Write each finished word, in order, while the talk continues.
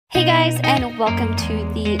Hey guys, and welcome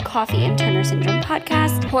to the Coffee and Turner Syndrome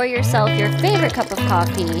podcast. Pour yourself your favorite cup of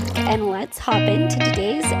coffee, and let's hop into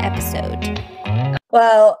today's episode.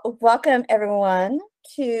 Well, welcome everyone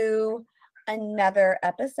to another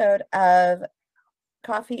episode of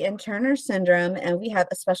Coffee and Turner Syndrome, and we have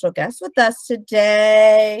a special guest with us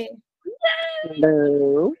today.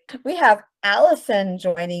 Hello. We have Allison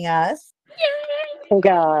joining us. Hey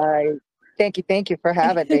guys. Thank you for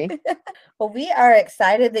having me. Well, we are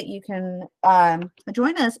excited that you can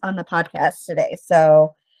join us on the podcast today.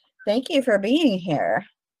 So thank you for being here.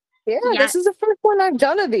 Yeah, this is the first one I've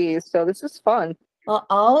done of these, so this is fun. Well,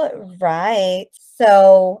 all right.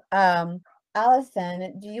 So,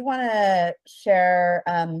 Allison, do you want to share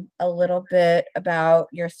a little bit about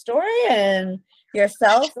your story and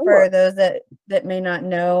yourself for those that may not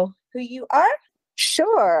know who you are?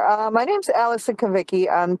 Sure. My name's Allison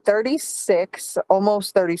Kavicki. I'm 36,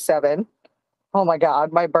 almost 37. Oh my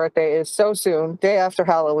God, my birthday is so soon, day after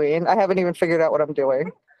Halloween. I haven't even figured out what I'm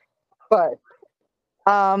doing. But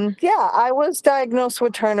yeah, I was diagnosed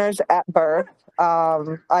with Turner's at birth.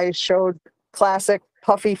 I showed classic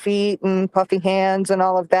puffy feet and puffy hands and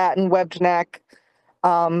all of that, and webbed neck,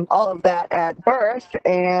 all of that at birth.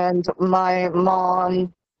 And my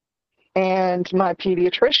mom and my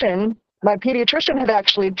pediatrician had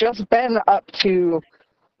actually just been up to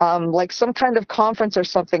like some kind of conference or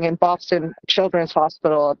something in Boston Children's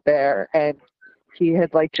Hospital up there, and he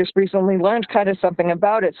had like just recently learned kind of something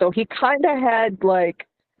about it. So he kind of had like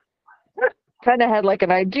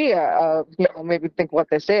an idea of, maybe think what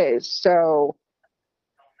this is. So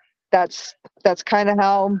that's kind of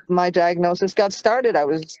how my diagnosis got started. I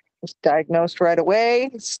was diagnosed right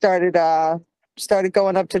away. Started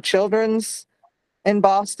going up to Children's in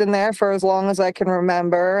Boston there for as long as I can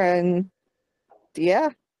remember, and yeah,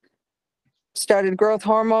 started growth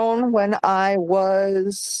hormone when I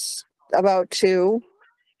was about 2.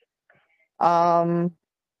 I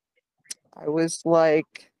was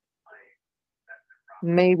like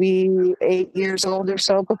maybe 8 years old or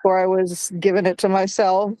so before I was giving it to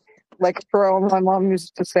myself, like pro, my mom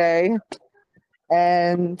used to say.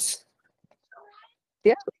 And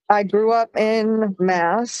yeah, I grew up in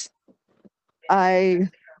Mass. I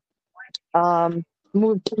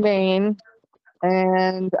moved to Maine,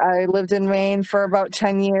 and I lived in Maine for about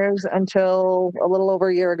 10 years until a little over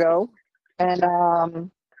a year ago. And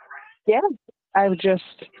yeah, I've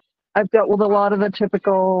dealt with a lot of the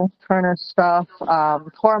typical Turner stuff,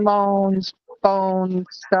 hormones, bone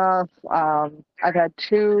stuff. I've had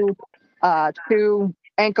two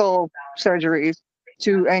ankle surgeries,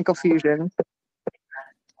 2 ankle fusions.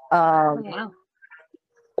 Wow.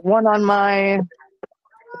 One on my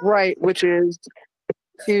right, which is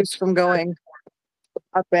fused from going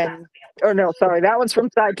up and, or no, sorry, that one's from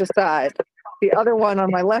side to side. The other one on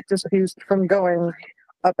my left is fused from going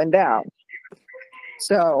up and down.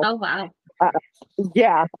 So, Oh, wow.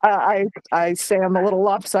 yeah, I say I'm a little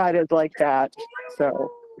lopsided like that.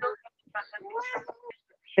 So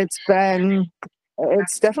it's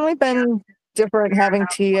definitely been different having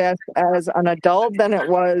TS as an adult than it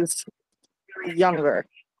was younger.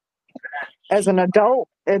 As an adult,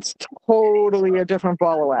 it's totally a different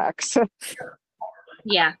ball of wax.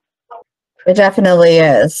 Yeah. It definitely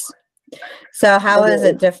is. So how is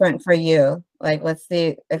it different for you? Like, what's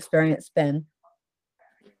the experience been?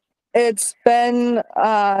 It's been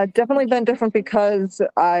definitely been different because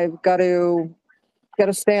I've got to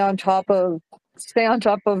stay on top of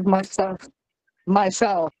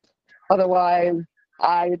myself. Otherwise,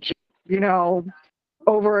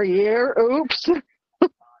 over a year, oops.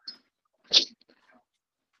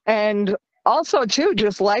 And also too,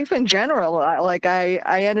 just life in general. I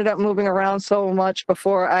ended up moving around so much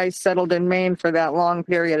before I settled in Maine for that long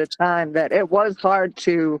period of time that it was hard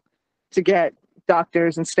to get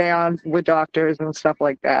doctors and stay on with doctors and stuff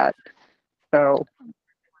like that. So,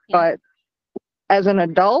 but as an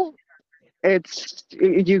adult, it's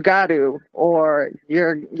you got to, or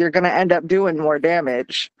you're going to end up doing more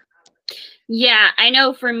damage. Yeah, I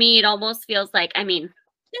know for me, it almost feels like,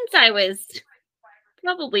 since I was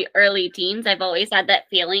probably early teens, I've always had that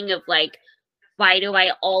feeling of like, why do I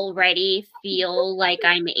already feel like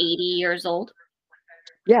I'm 80 years old?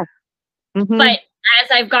 Yeah. Mm-hmm. But as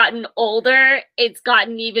I've gotten older, it's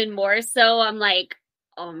gotten even more so. I'm like,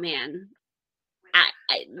 oh man,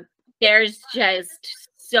 there's just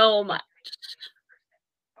so much.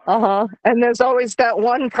 And there's always that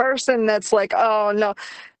one person that's like, oh no,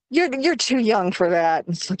 you're too young for that.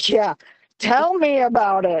 It's like, yeah, tell me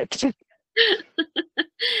about it.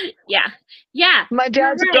 Yeah. Yeah. My You're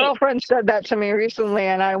dad's right. girlfriend said that to me recently,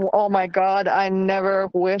 and oh my God, I never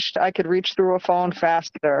wished I could reach through a phone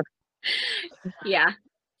faster. Yeah.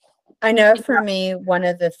 I know for me, one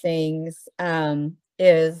of the things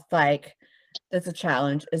is like that's a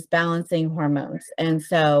challenge is balancing hormones. And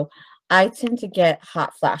so I tend to get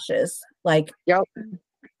hot flashes like Yep.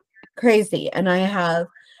 crazy. And I have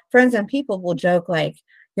friends and people will joke like,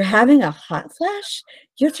 "You're having a hot flash?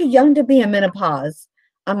 You're too young to be in menopause."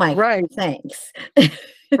 I'm like, Right, thanks.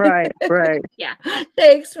 right, right. Yeah.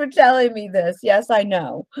 Thanks for telling me this. Yes, I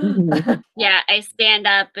know. Mhm. Yeah. I stand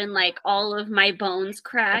up and like all of my bones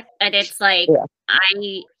crack. And it's like, Yeah.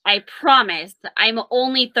 I promise I'm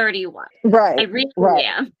only 31. I Right, really right.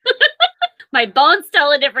 am. My bones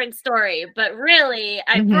tell a different story, but really,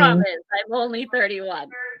 I Mhm. promise I'm only 31.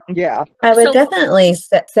 Yeah. I would So definitely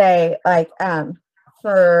say like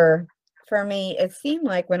for me it seemed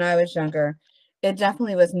like when I was younger it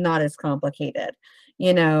definitely was not as complicated.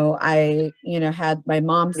 I had my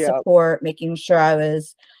mom's Yeah. support making sure I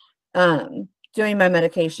was doing my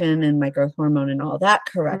medication and my growth hormone and all that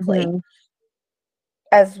correctly, Mhm.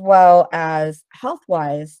 as well as health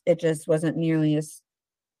wise it just wasn't nearly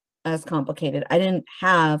as complicated. I didn't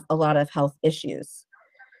have a lot of health issues,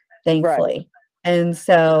 Right. thankfully. And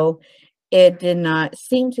so it did not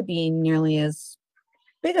seem to be nearly as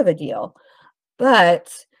big of a deal.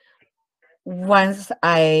 But once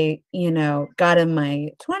I, got in my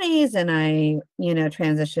 20s and I,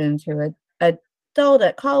 transitioned to a adult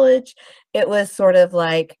at college, it was sort of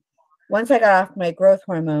like once I got off my growth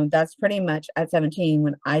hormone, that's pretty much at 17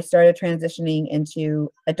 when I started transitioning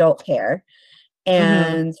into adult care Mhm.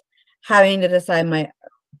 and having to decide my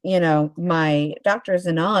doctors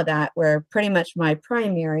and all of that were pretty much my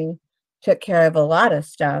primary took care of a lot of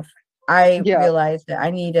stuff. I Yeah. realized that I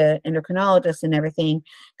need an endocrinologist and everything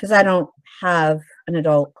because I don't have an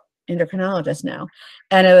adult endocrinologist now.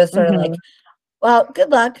 And it was sort of like, Mhm. well, good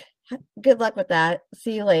luck. Good luck with that.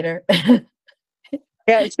 See you later.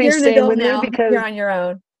 Yeah, see, You're an same adult with me now. because You're on your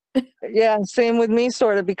own. yeah, same with me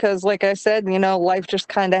sort of because like I said, life just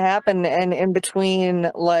kind of happened and in between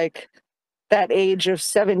like that age of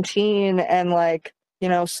 17 and like,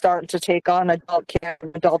 starting to take on adult care,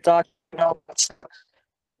 adult doctor, that stuff.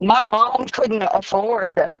 My mom couldn't afford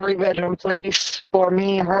a three-bedroom place for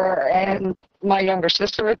me, her, and my younger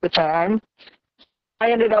sister at the time.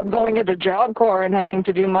 I ended up going into Job Corps and having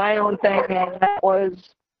to do my own thing, and that was,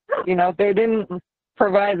 they didn't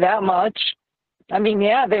provide that much. I mean,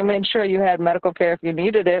 yeah, they made sure you had medical care if you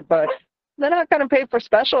needed it, but they're not going to pay for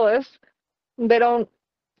specialists. They don't.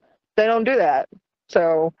 They don't do that.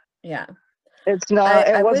 So Yeah. it's not.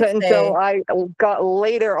 It I would wasn't until say,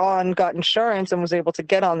 I got insurance and was able to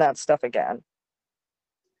get on that stuff again.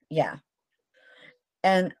 yeah.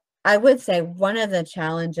 And I would say one of the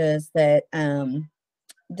challenges that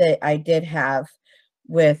that I did have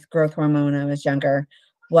with growth hormone when I was younger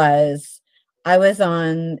was I was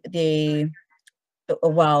on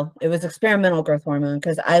well, it was experimental growth hormone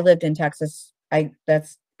because I lived in Texas.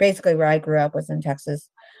 That's basically where I grew up was in Texas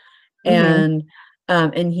Hmm.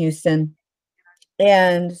 and in Houston.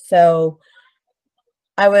 And so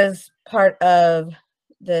I was part of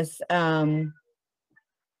this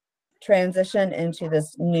transition into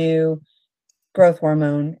this new growth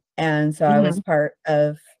hormone. And so I was Hmm. part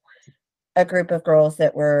of a group of girls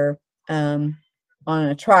that were on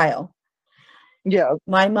a trial. Yeah.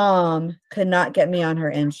 My mom could not get me on her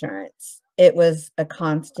insurance. It was a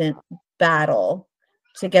constant battle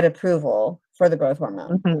to get approval for the growth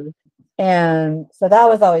hormone. Hmm. And so that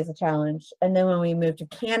was always a challenge. And then when we moved to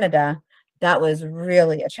Canada, that was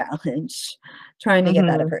really a challenge trying to get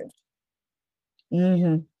that Hmm. approved.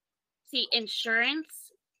 Hmm. see,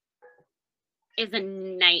 insurance is a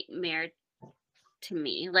nightmare to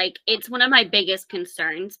me. Like, it's one of my biggest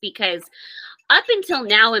concerns because up until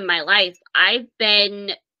now in my life, I've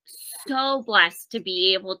been so blessed to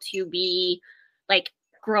be able to be like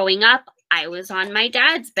growing up, I was on my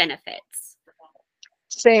dad's benefits.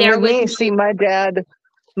 Same There with was me. no, See,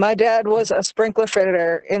 my dad was a sprinkler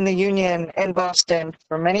fitter in the union in Boston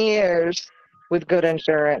for many years with good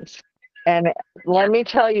insurance. And yeah. let me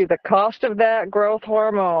tell you, the cost of that growth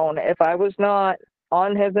hormone, if I was not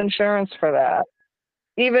on his insurance for that,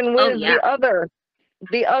 even Oh, with yeah.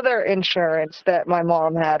 the other insurance that my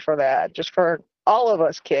mom had for that, just for all of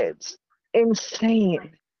us kids,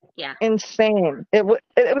 insane, Yeah. insane. It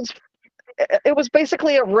was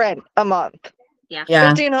basically a rent a month, Yeah. Yeah,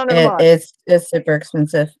 1,500 a month. it's super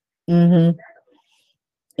expensive. Hmm.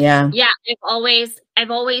 Yeah. Yeah. I've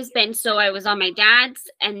always been, so I was on my dad's,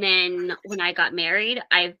 and then when I got married,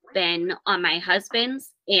 I've been on my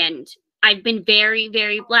husband's, and I've been very,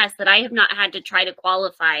 very blessed that I have not had to try to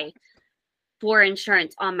qualify for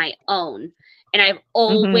insurance on my own. And I've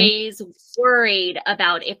always worried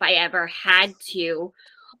about if I ever had to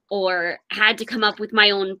or had to come up with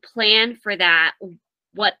my own plan for that,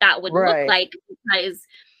 what that would look like. Because,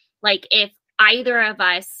 like, if either of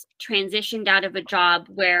us transitioned out of a job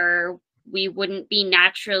where we wouldn't be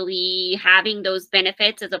naturally having those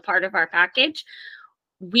benefits as a part of our package,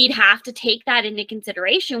 we'd have to take that into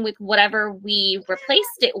consideration with whatever we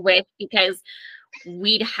replaced it with, because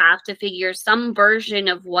we'd have to figure some version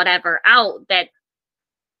of whatever out that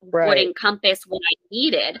would encompass what I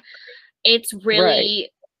needed. It's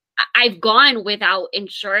really, I've gone without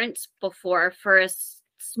insurance before for a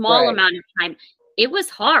small amount of time. It was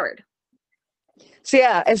hard. So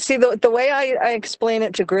yeah, and see the way I explain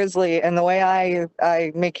it to Grizzly, and the way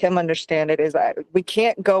I make him understand it is we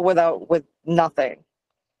can't go with nothing.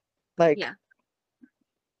 Like,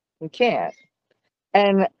 we can't.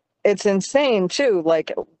 And it's insane too.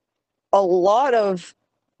 Like, a lot of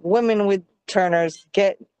women with Turners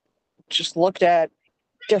get just looked at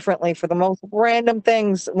differently for the most random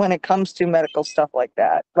things when it comes to medical stuff like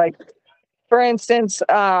that. Like, for instance,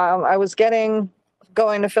 I was going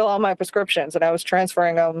to fill out my prescriptions, and I was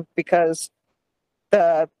transferring them because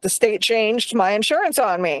the state changed my insurance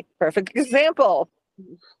on me. Perfect example.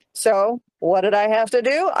 So what did I have to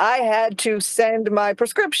do? I had to send my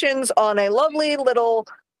prescriptions on a lovely little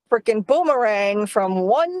freaking boomerang from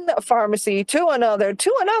one pharmacy to another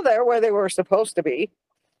where they were supposed to be.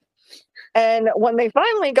 And when they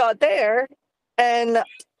finally got there, and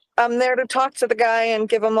I'm there to talk to the guy and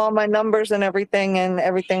give him all my numbers and everything,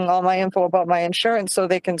 all my info about my insurance so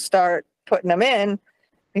they can start putting them in.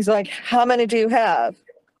 He's like, how many do you have?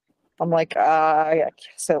 I'm like, I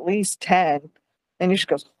guess at least 10. And he just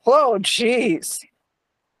goes, oh, geez.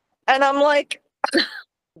 And I'm like,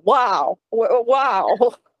 wow.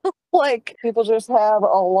 Like, people just have a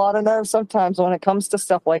lot of nerve sometimes when it comes to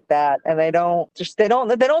stuff like that. And they don't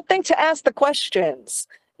think to ask the questions,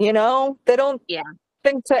 you know? They don't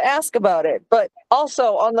think to ask about it. But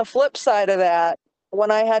also on the flip side of that,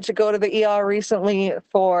 when I had to go to the ER recently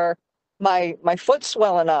for my foot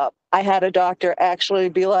swelling up, I had a doctor actually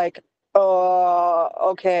be like, oh,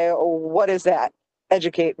 okay, what is that?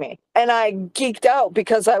 Educate me. And I geeked out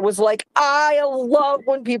because I was like, I love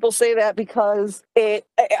when people say that, because it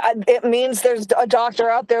means there's a doctor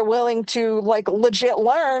out there willing to, like, legit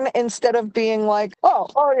learn, instead of being like,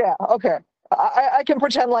 oh yeah, okay, I can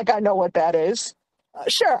pretend like I know what that is.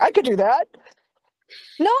 Sure, I could do that.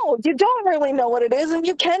 No, you don't really know what it is, and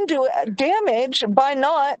you can do damage by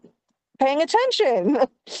not paying attention.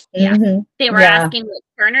 Yeah. They were asking what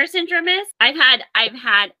Turner syndrome is. I've had,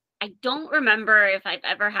 I don't remember if I've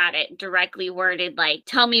ever had it directly worded like,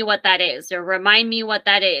 tell me what that is or remind me what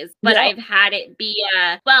that is. But I've had it be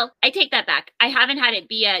well, I take that back. I haven't had it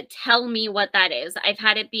be a tell me what that is. I've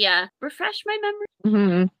had it be a refresh my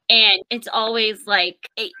memory. And it's always like,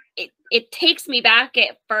 it takes me back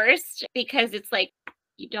at first, because it's like,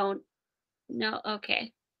 you don't know.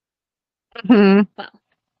 Okay. Well,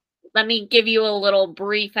 let me give you a little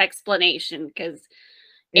brief explanation, because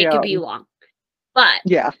it could be long. But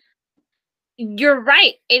you're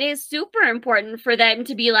right. It is super important for them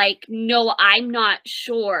to be like, no, I'm not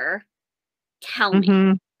sure. Tell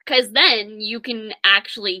me. Because then you can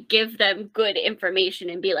actually give them good information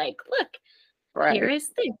and be like, look, here is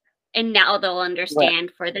this. And now they'll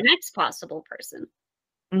understand for the next possible person.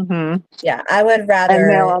 Yeah, I would rather.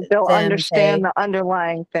 And they'll understand the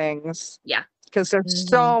underlying things. Yeah. Because there's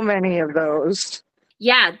so many of those.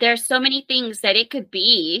 Yeah, there's so many things that it could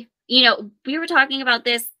be. You know, we were talking about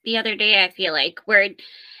this the other day, I feel like, where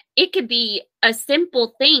it could be a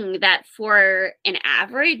simple thing that for an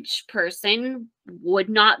average person would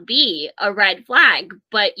not be a red flag,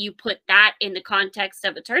 but you put that in the context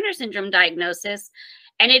of a Turner syndrome diagnosis,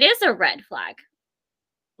 and it is a red flag.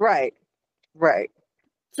 Right.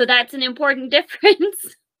 So that's an important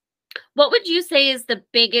difference. What would you say is the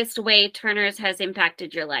biggest way Turner's has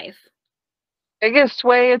impacted your life? Biggest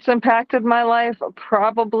way it's impacted my life,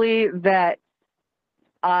 probably that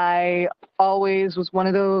I always was one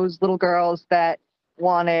of those little girls that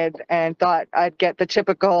wanted and thought I'd get the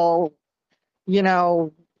typical, you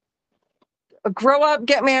know, grow up,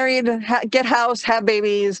 get married, get house, have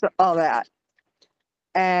babies, all that.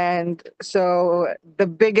 And so the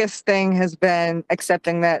biggest thing has been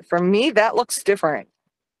accepting that for me, that looks different.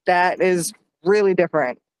 That is really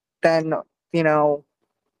different than, you know,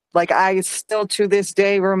 like, I still to this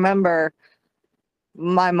day remember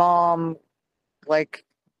my mom, like,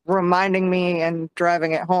 reminding me and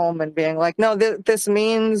driving it home and being like, no, this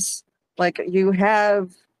means, like, you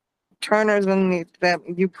have Turners and that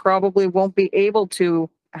you probably won't be able to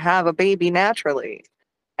have a baby naturally.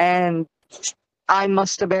 And I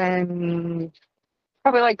must have been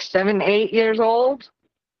probably like 7, 8 years old.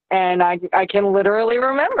 And I can literally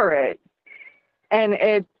remember it. And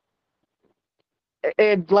it,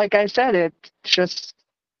 like I said,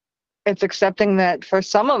 it's accepting that for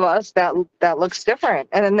some of us that looks different.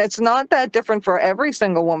 And it's not that different for every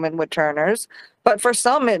single woman with Turners, but for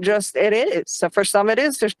some it is. So for some it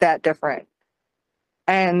is just that different.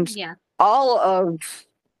 And Yeah. all of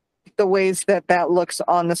the ways that looks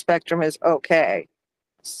on the spectrum is okay.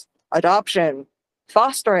 Adoption,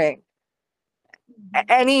 fostering,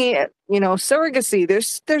 any, surrogacy.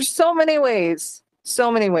 There's so many ways.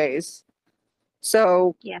 So many ways.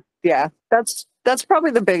 So yeah, that's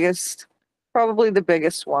probably the biggest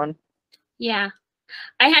one. Yeah.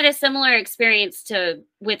 I had a similar experience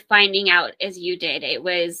with finding out as you did. I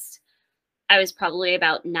was probably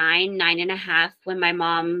about 9.5 when my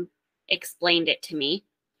mom explained it to me.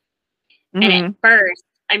 And at first,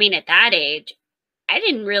 I mean, at that age, I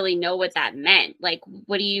didn't really know what that meant. Like,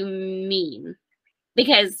 what do you mean?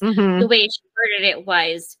 Because the way she worded it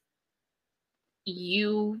was,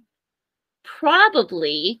 you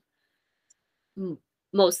probably,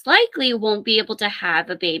 most likely, won't be able to have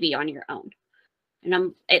a baby on your own. And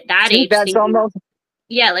I'm at that age that's thinking, almost,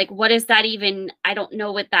 yeah, like, what is that even? I don't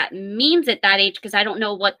know what that means at that age because I don't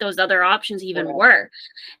know what those other options even were.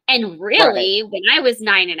 And really, when I was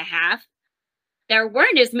 9.5, there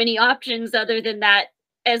weren't as many options other than that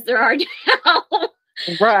as there are now.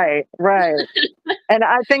 Right. And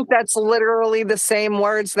I think that's literally the same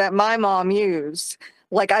words that my mom used.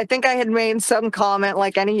 Like, I think I had made some comment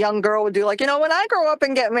like any young girl would do, like, when I grow up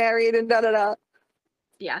and get married and da-da-da.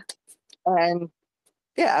 Yeah. And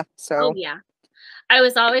yeah, so. Oh, yeah. I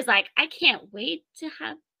was always like, I can't wait to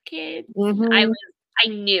have kids. I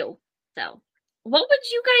knew. So what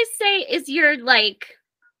would you guys say is your, like,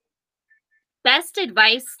 best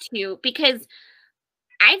advice because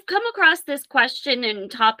I've come across this question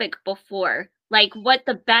and topic before, like what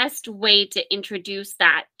the best way to introduce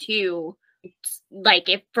that to, like,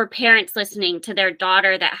 if for parents listening to their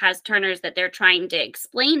daughter that has Turners that they're trying to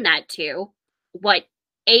explain that to, what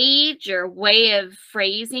age or way of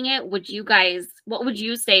phrasing it what would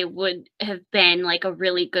you say would have been like a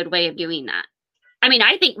really good way of doing that? I mean,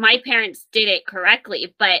 I think my parents did it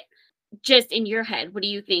correctly, but just in your head, what do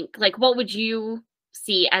you think? Like, what would you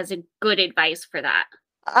see as a good advice for that?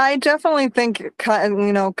 I definitely think,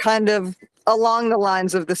 kind of along the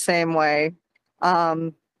lines of the same way.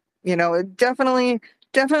 Definitely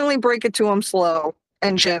break it to them slow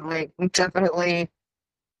and gently. Definitely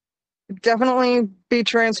be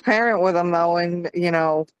transparent with them though, and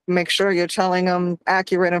make sure you're telling them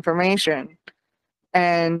accurate information.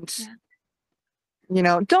 And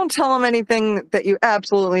don't tell them anything that you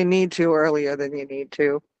absolutely need to earlier than you need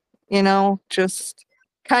to. Just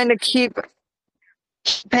kind of keep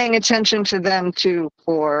paying attention to them too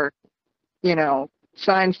for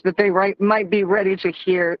signs that they might be ready to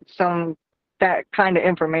hear that kind of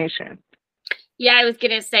information. Yeah, I was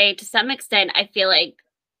gonna say, to some extent, I feel like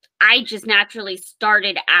I just naturally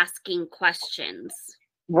started asking questions.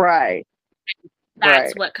 Right.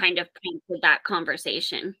 That's what kind of prompted that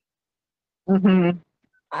conversation. Mm-hmm.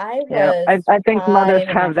 I think mothers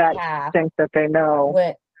have that instinct that they know.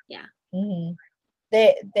 Yeah. Mm-hmm.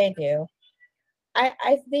 They do.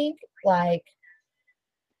 I think, like,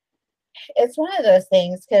 it's one of those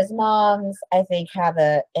things because moms, I think, have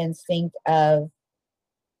an instinct of,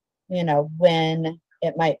 when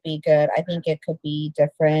it might be good. I think it could be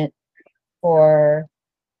different for,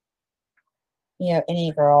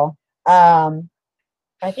 any girl.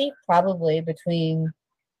 I think probably between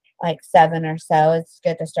like 7 or so, it's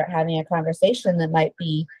good to start having a conversation that might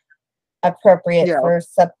be appropriate for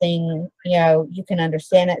something, you can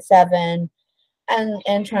understand at 7,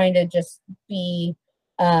 and trying to just be,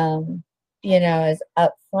 as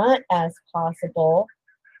upfront as possible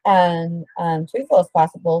and truthful as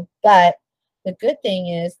possible. But the good thing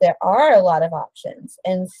is there are a lot of options.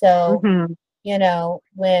 And so,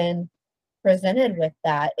 when presented with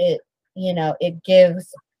that, it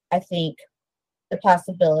gives, I think, the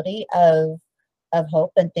possibility of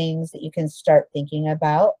hope and things that you can start thinking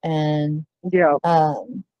about. And,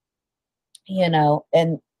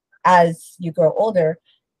 and as you grow older,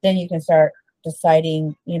 then you can start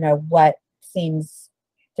deciding, what seems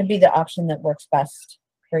to be the option that works best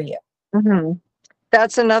for you. Mm-hmm.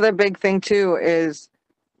 That's another big thing too, is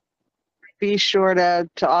be sure to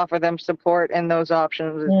offer them support in those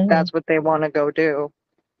options if that's what they want to go do.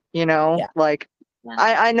 Like,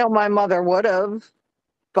 I know my mother would have,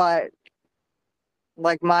 but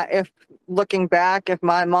Like if looking back, if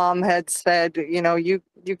my mom had said, you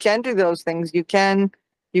can do those things, you can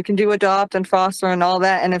do adopt and foster and all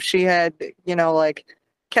that, and if she had, like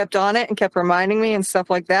kept on it and kept reminding me and stuff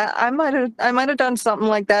like that, I might have done something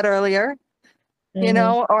like that earlier,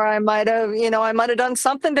 or I might have done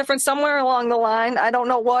something different somewhere along the line. I don't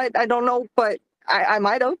know what, but I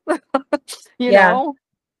might have, Yeah. know.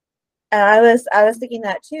 And I was thinking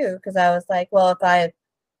that too, because I was like, well, if I had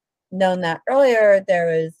known that earlier, there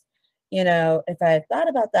was, if I had thought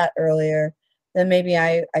about that earlier, then maybe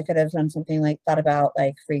I could have done something like thought about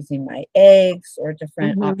like freezing my eggs or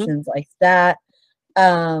different options like that.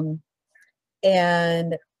 And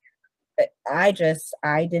I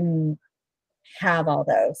didn't have all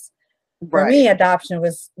those. For me, adoption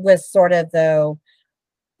was sort of though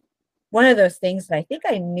one of those things that I think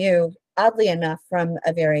I knew oddly enough from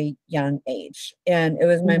a very young age. And it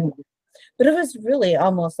was but it was really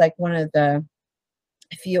almost like one of the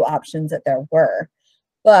few options that there were.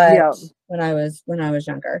 But when I was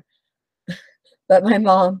younger, but my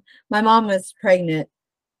mom was pregnant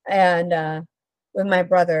and with my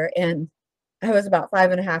brother, and I was about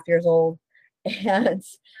 5.5 years old. And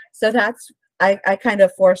so I kind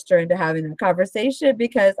of forced her into having a conversation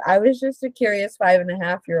because I was just a curious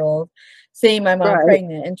 5.5-year-old seeing my mom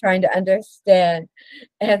pregnant and trying to understand.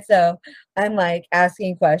 And so I'm like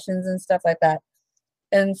asking questions and stuff like that.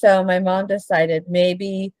 And so my mom decided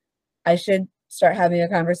maybe I should start having a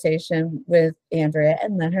conversation with Andrea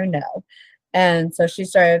and let her know. And so she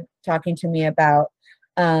started talking to me about,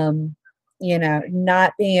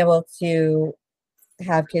 not being able to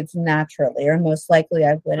have kids naturally, or most likely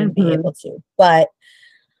I wouldn't be able to. But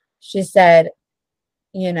she said,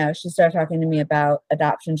 she started talking to me about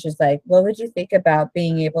adoption. She's like, what would you think about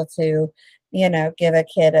being able to, give a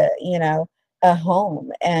kid a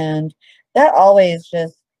home? And that always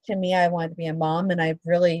just, to me, I wanted to be a mom, and I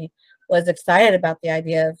really was excited about the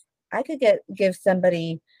idea of I could give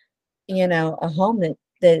somebody, a home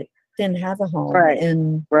that didn't have a home.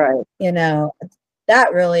 And,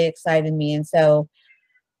 that really excited me. And so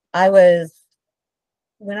I was,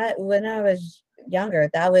 when I was younger,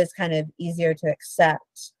 that was kind of easier to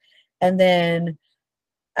accept. And then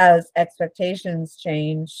as expectations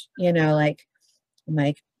change, like I'm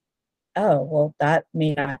like, oh, well, that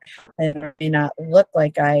may not happen, or may not look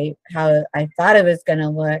like how I thought it was going to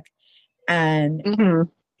look. And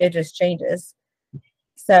it just changes.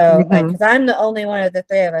 So like, because I'm the only one of the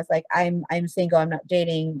three of us, like I'm single, I'm not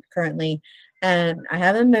dating currently, and I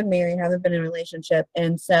haven't been married, haven't been in a relationship.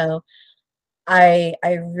 And so I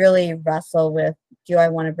really wrestle with, do I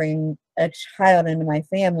want to bring a child into my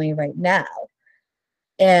family right now?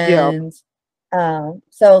 And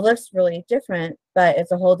so it looks really different, but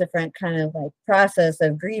it's a whole different kind of like process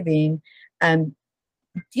of grieving and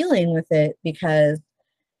dealing with it, because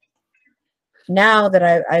now that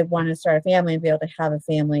I want to start a family and be able to have a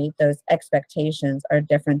family, those expectations are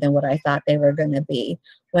different than what I thought they were going to be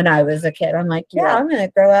when I was a kid. I'm like, I'm going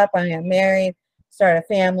to grow up, I'm going to get married, start a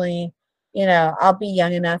family, I'll be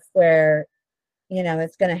young enough where,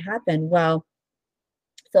 it's going to happen. Well,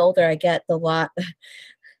 the older I get,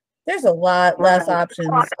 there's a lot less options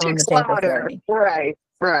on the table for me. Right.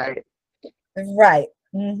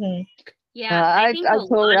 Yeah, I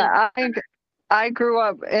think I grew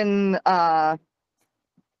up in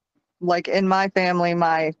like in my family,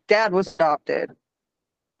 my dad was adopted,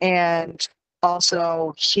 and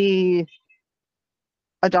also he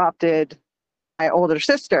adopted my older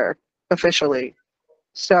sister officially.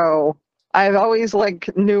 So I've always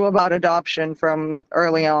like knew about adoption from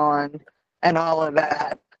early on and all of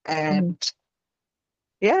that. And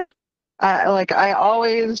I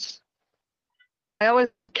always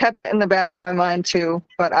kept it in the back of my mind too,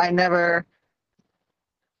 but I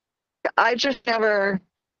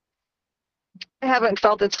haven't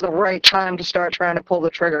felt it's the right time to start trying to pull the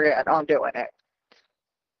trigger yet on doing it.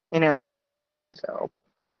 So,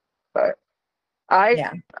 but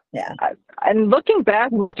and looking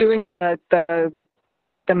back, doing the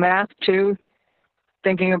math too,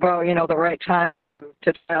 thinking about, the right time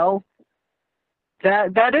to tell,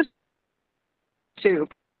 that is too.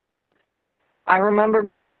 I remember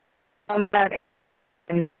on that,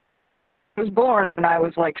 and I was born when I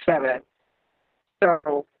was like 7.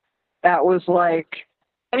 So that was like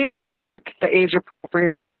the age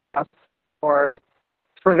appropriate for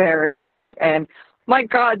there. And my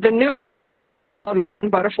God, the new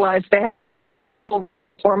butterflies, they have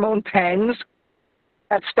hormone pens,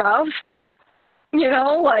 that stuff.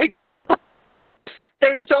 Like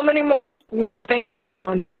there's so many more things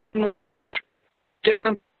on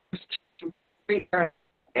different.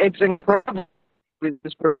 It's incredible.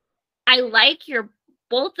 I like your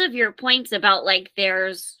both of your points about like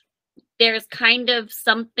there's kind of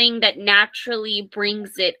something that naturally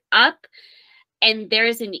brings it up, and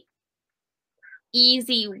there's an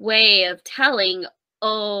easy way of telling,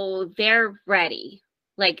 oh, they're ready.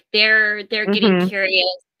 Like they're getting curious.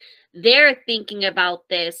 They're thinking about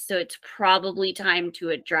this, so it's probably time to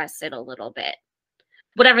address it a little bit.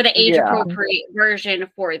 Whatever the age appropriate version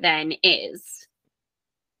for then is.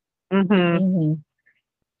 Mm-hmm.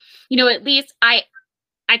 You know, at least I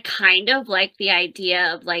kind of like the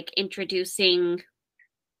idea of like introducing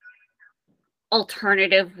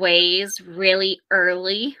alternative ways really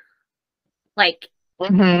early. Like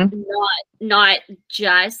not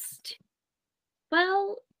just,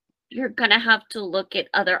 well, you're gonna have to look at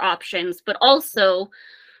other options, but also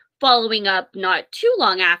following up not too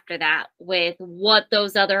long after that with what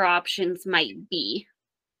those other options might be,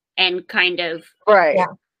 and kind of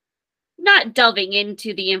not delving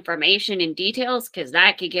into the information in details, because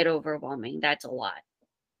that could get overwhelming. That's a lot.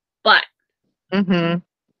 But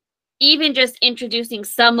even just introducing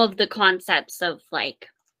some of the concepts of like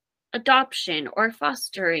adoption or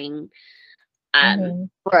fostering,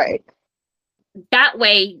 right. That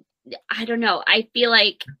way, I don't know, I feel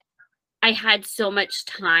like I had so much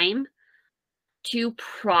time to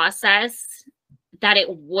process that it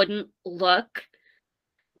wouldn't look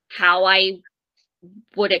how I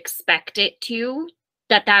would expect it to,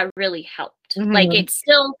 that really helped. Like it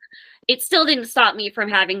still didn't stop me from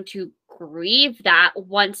having to grieve that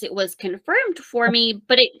once it was confirmed for me,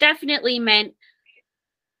 but it definitely meant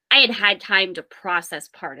I had time to process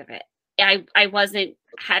part of it. I wasn't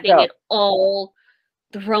having it all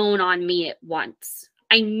thrown on me at once.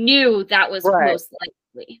 I knew that was most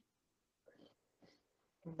likely.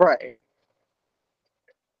 Right.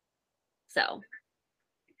 So.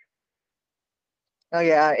 Oh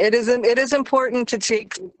yeah, it is important to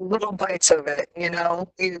take little bites of it, you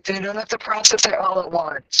know. You don't have to process it all at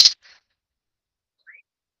once.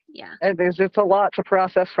 Yeah. And there's just a lot to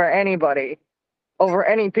process for anybody over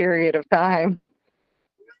any period of time.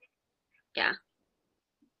 Yeah.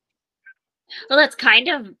 Well, that's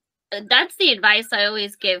the advice I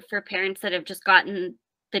always give for parents that have just gotten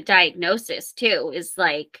the diagnosis too, is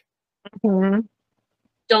like, don't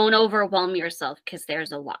overwhelm yourself, because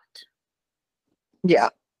there's a lot. Yeah.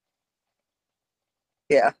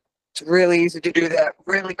 Yeah. It's really easy to do that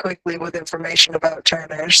really quickly with information about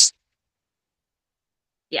Turner's.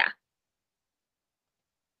 Yeah.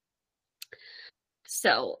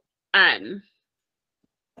 So, I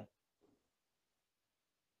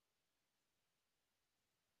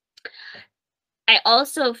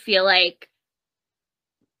also feel like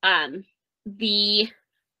the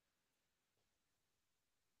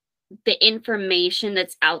information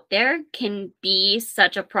that's out there can be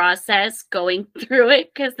such a process going through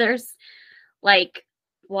it, because there's like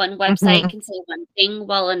one website can say one thing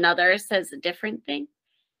while another says a different thing.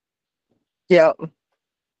 Yep.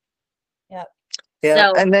 Yeah,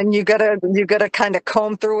 So, and then you gotta kind of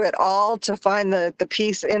comb through it all to find the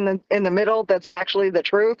piece in the middle that's actually the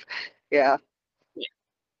truth. Yeah.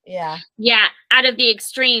 Yeah. Out of the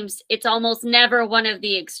extremes, it's almost never one of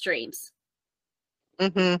the extremes.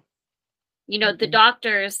 You know, the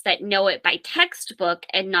doctors that know it by textbook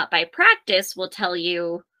and not by practice will tell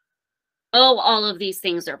you, oh, all of these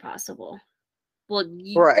things are possible. Well,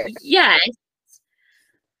 yes,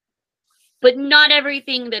 but not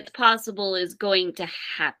everything that's possible is going to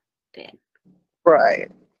happen.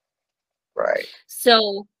 Right.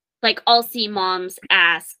 So, like, I'll see moms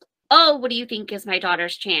ask, oh, what do you think is my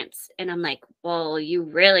daughter's chance? And I'm like, well, you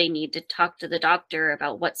really need to talk to the doctor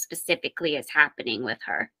about what specifically is happening with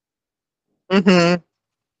her.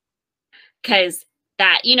 Because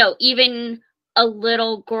that, you know, even a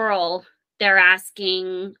little girl, they're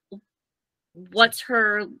asking, what's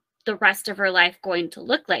the rest of her life going to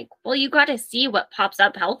look like? Well, you got to see what pops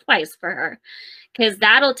up health-wise for her, because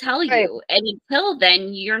that'll tell you. And until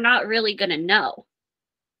then, you're not really going to know.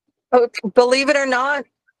 Oh, believe it or not,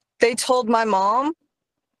 they told my mom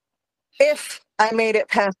if I made it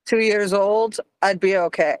past 2 years old, I'd be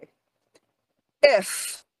okay.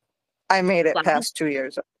 If I made it past 2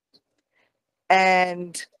 years old.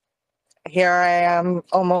 And here I am,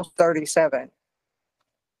 almost 37.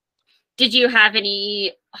 Did you have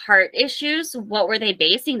any heart issues? What were they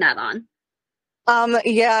basing that on?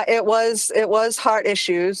 Yeah, it was heart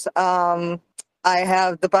issues. I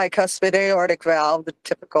have the bicuspid aortic valve, the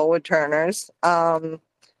typical with Turner's.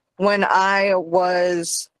 When I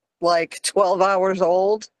was like 12 hours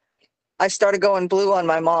old, I started going blue on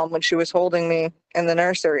my mom when she was holding me in the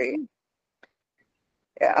nursery.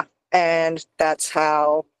 Yeah, and that's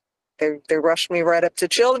how they rushed me right up to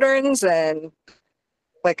Children's, and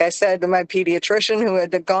like I said, to my pediatrician who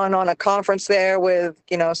had gone on a conference there with,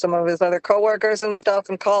 some of his other coworkers and stuff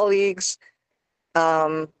and colleagues.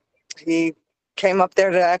 He came up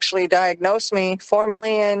there to actually diagnose me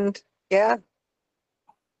formally, and yeah,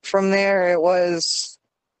 from there it was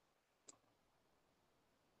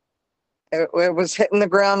hitting the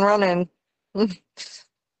ground running. Did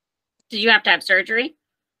you have to have surgery?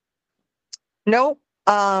 Nope.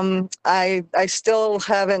 I still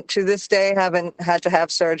haven't, to this day, haven't had to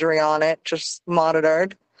have surgery on it, just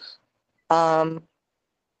monitored. And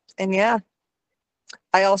yeah,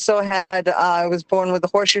 I also had, I was born with a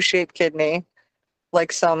horseshoe-shaped kidney,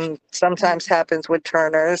 like sometimes happens with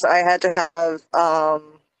Turners. I had to have a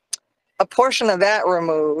portion of that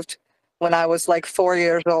removed when I was like 4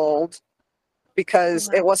 years old because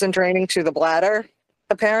it wasn't draining to the bladder,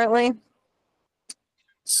 apparently.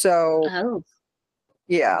 So, Oh,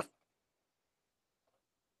 yeah.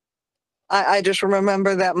 I just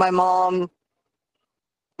remember that my mom,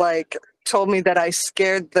 like, told me that I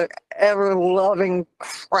scared the ever-loving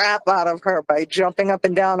crap out of her by jumping up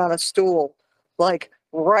and down on a stool, like,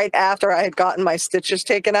 right after I had gotten my stitches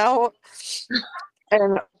taken out.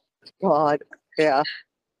 And, God, yeah.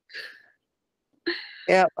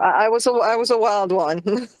 Yeah, I was a wild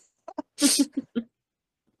one.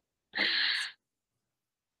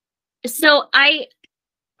 so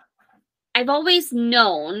I've always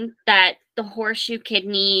known that the horseshoe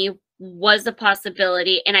kidney was a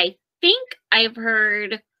possibility, and I think I've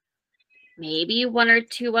heard maybe one or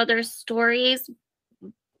two other stories,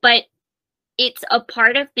 but it's a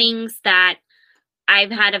part of things that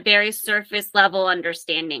I've had a very surface level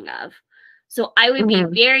understanding of. So I would be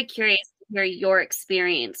very curious to hear your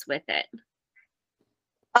experience with it.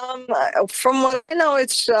 From what I know,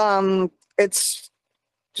 it's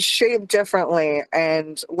shaped differently,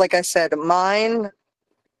 and like I said, mine,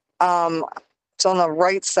 it's on the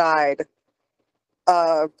right side.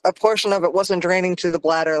 A portion of it wasn't draining to the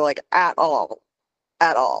bladder, like, at all.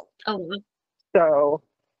 Oh, So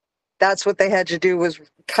that's what they had to do, was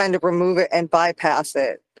kind of remove it and bypass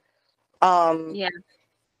it. yeah.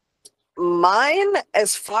 Mine,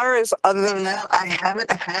 as far as other than that, I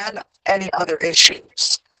haven't had any other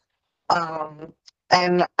issues.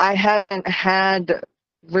 And I haven't had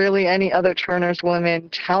really any other Turner's women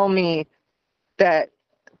tell me that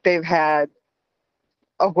they've had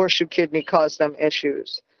a horseshoe kidney cause them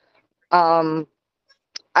issues. I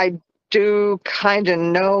do kind of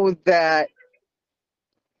know that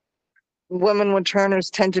women with Turners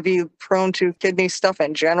tend to be prone to kidney stuff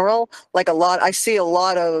in general. Like I see a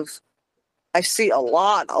lot of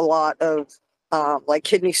like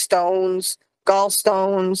kidney stones,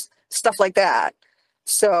 gallstones, stuff like that.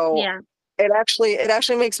 So Yeah. it actually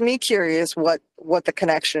makes me curious what the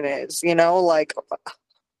connection is, like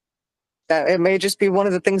that it may just be one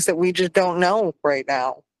of the things that we just don't know right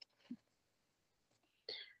now.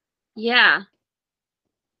 Yeah.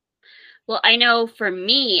 Well, I know for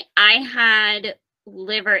me, I had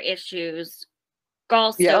liver issues,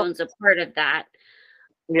 gallstones a part of that.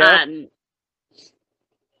 Yeah.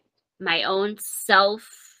 My own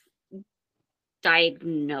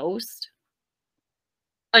self-diagnosed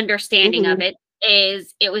understanding of it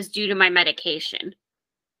is it was due to my medication.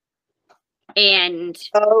 And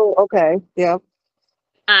oh, okay. Yeah.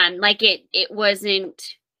 like it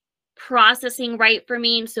wasn't processing right for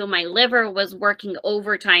me, and so my liver was working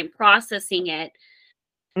overtime processing it.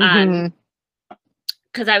 Because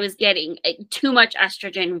I was getting too much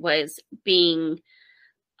estrogen was being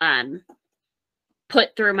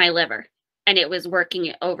put through my liver, and it was working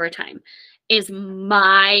it overtime, is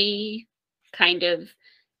my kind of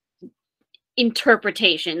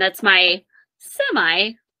interpretation. That's my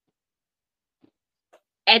semi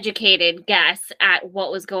educated guess at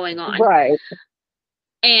what was going on. Right.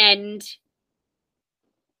 And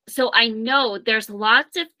so I know there's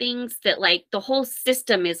lots of things that, like, the whole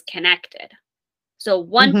system is connected. So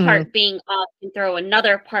one part being off can throw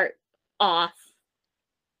another part off.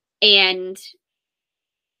 And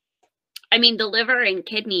I mean, the liver and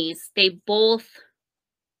kidneys, they're both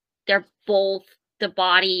the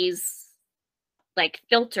body's, like,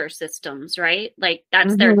 filter systems, right? Like,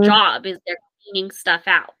 that's their job, is they're cleaning stuff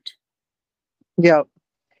out. Yep.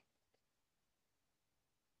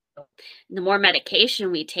 The more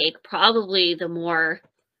medication we take, probably the more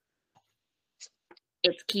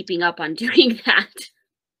it's keeping up on doing that.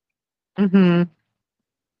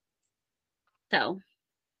 So.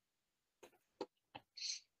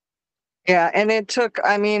 Yeah, and it took,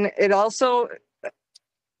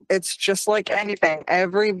 it's just like anything.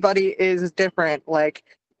 Everybody is different. Like,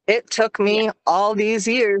 it took me all these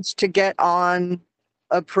years to get on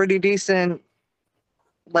a pretty decent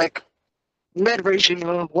like med regime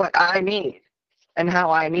of what I need and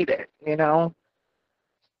how I need it, you know.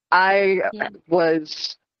 I Yeah.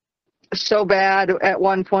 was so bad at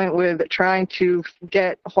one point with trying to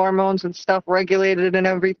get hormones and stuff regulated and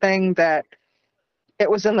everything that it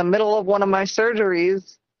was in the middle of one of my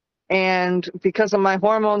surgeries. And because of my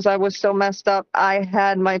hormones, I was so messed up. I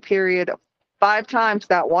had my period 5 times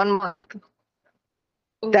that 1 month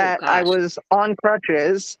Oh that I gosh. was on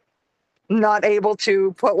crutches, not able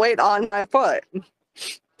to put weight on my foot.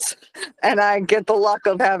 And I get the luck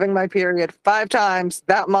of having my period 5 times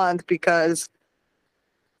that month because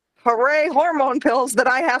hooray, hormone pills that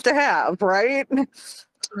I have to have, right?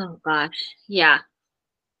 Oh gosh. Yeah.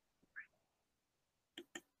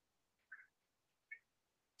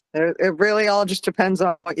 It really all just depends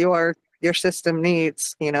on what your system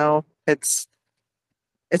needs, you know. It's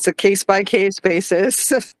a case by case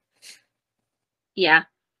basis. Yeah.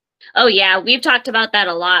 Oh yeah, we've talked about that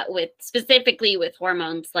a lot with specifically with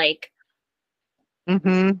hormones. Like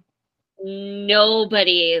Mm-hmm.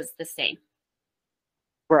 nobody is the same.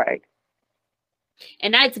 Right.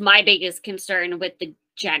 And that's my biggest concern with the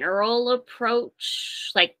general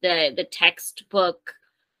approach, like the textbook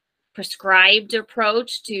prescribed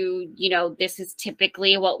approach to, this is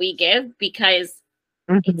typically what we give, because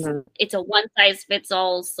Mm-hmm. it's a one size fits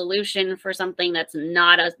all solution for something that's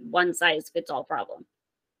not a one size fits all problem.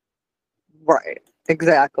 Right.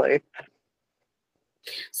 Exactly.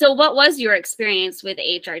 So what was your experience with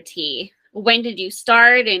HRT? When did you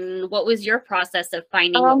start, and what was your process of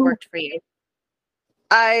finding what Um, worked for you?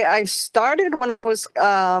 I started when I was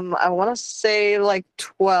I want to say like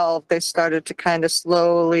 12. They started to kind of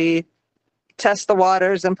slowly test the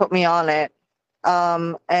waters and put me on it.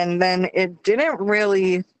 And then it didn't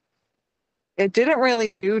really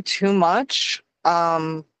do too much.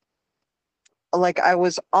 Like I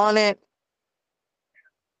was on it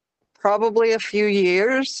probably a few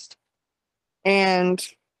years, and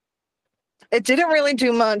it didn't really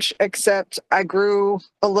do much except I grew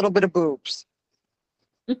a little bit of boobs.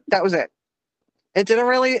 That was it. It didn't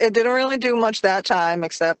really do much that time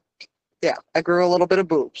except yeah, I grew a little bit of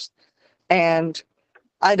boobs. And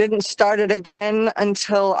I didn't start it again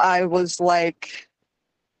until I was like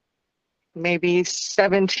maybe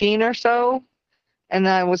 17 or so. And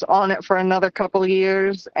I was on it for another couple of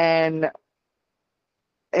years, and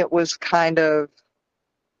it was kind of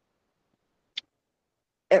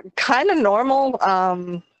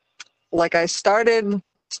normal. Like I started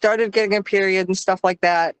getting a period and stuff like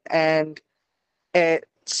that, and it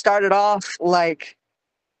started off like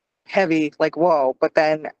heavy, like whoa, but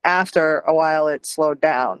then after a while it slowed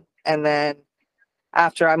down. And then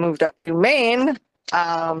after I moved up to Maine,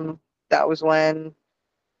 that was when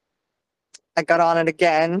I got on it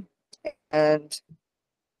again. And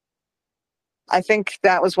I think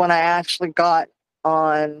that was when I actually got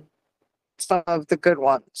on some of the good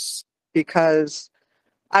ones, because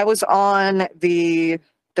I was on the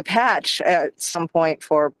patch at some point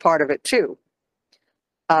for part of it too.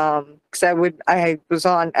 Because I was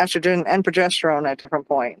on estrogen and progesterone at different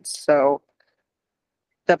points. So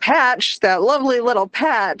the patch, that lovely little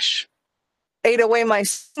patch, ate away my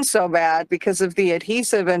skin so bad because of the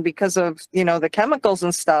adhesive and because of, the chemicals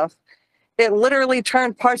and stuff. It literally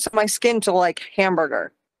turned parts of my skin to like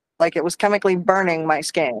hamburger. Like it was chemically burning my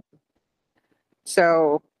skin.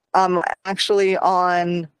 So I'm actually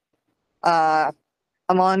I'm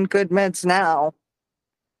on good meds now,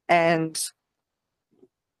 and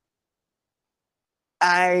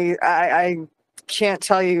I can't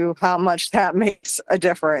tell you how much that makes a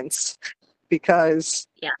difference, because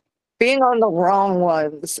Yeah. being on the wrong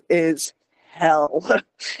ones is hell.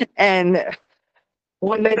 And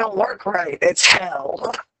when they don't work right, it's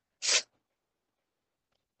hell.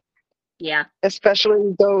 Yeah.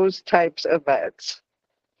 Especially those types of meds.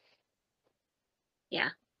 Yeah.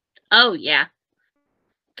 Oh yeah.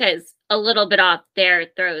 Because a little bit off there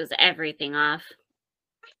throws everything off.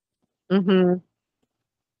 Mm-hmm.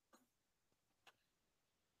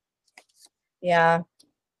 Yeah.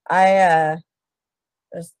 I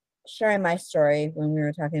was sharing my story when we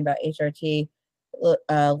were talking about HRT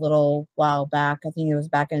a little while back. I think it was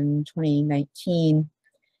back in 2019.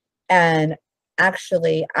 And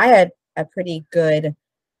actually, I had a pretty good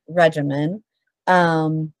regimen,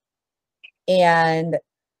 and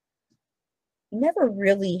never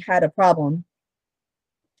really had a problem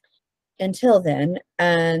until then.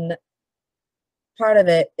 And part of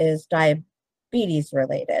it is diabetes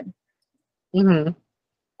related. Mm-hmm.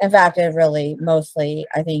 In fact, it really mostly,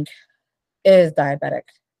 I think, is diabetic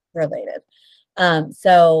related.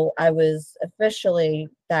 So I was officially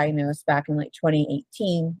diagnosed back in like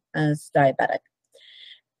 2018 as diabetic.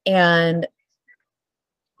 And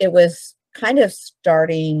it was kind of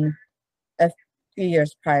starting a few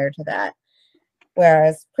years prior to that, where I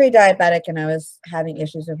was pre-diabetic and I was having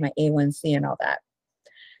issues with my A1C and all that.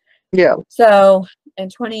 Yeah. So in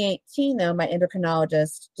 2018, though, my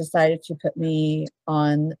endocrinologist decided to put me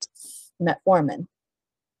on metformin.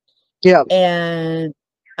 Yeah. And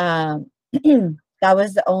that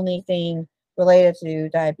was the only thing related to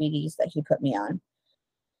diabetes that he put me on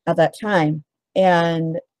at that time.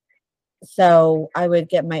 And so I would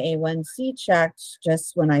get my A1C checked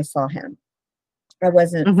just when I saw him. I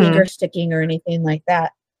wasn't finger sticking or anything like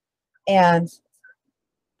that. And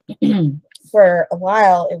for a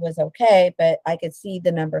while it was okay, but I could see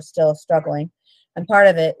the numbers still struggling. And part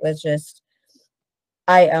of it was just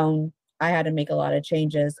I had to make a lot of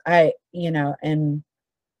changes. And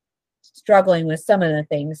struggling with some of the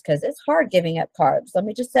things because it's hard giving up carbs. Let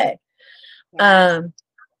me just say. Yeah.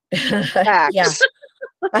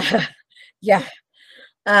 Yeah.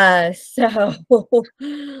 So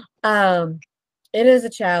it is a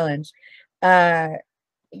challenge. But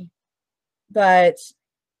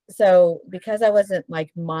so because I wasn't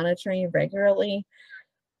like monitoring regularly,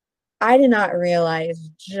 I did not realize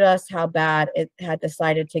just how bad it had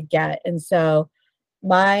decided to get. And so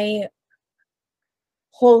my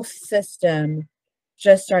whole system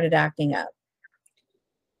just started acting up.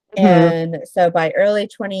 And so by early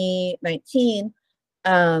 2019,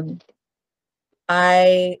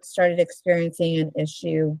 I started experiencing an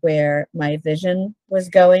issue where my vision was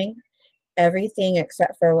going. Everything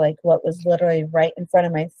except for like what was literally right in front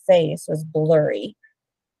of my face was blurry.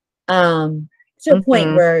 To a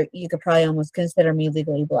point where you could probably almost consider me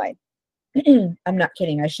legally blind. I'm not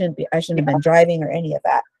kidding. I shouldn't have been driving or any of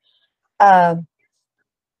that.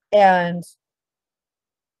 And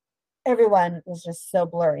everyone was just so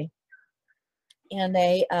blurry. And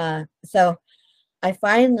so I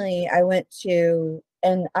went to,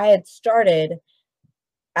 and I had started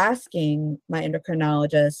asking my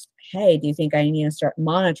endocrinologist, hey, do you think I need to start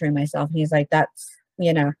monitoring myself? And he's like,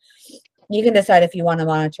 you can decide if you want to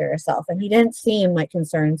monitor yourself. And he didn't seem like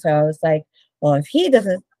concerned. So I was like, well, if he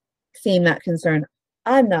doesn't seem that concerned,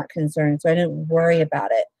 I'm not concerned. So I didn't worry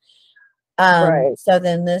about it. Right. So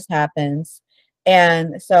then this happens.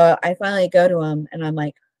 And so I finally go to him and I'm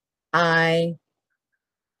like, I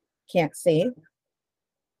can't see.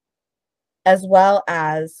 As well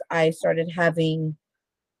as I started having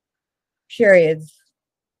periods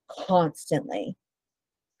constantly.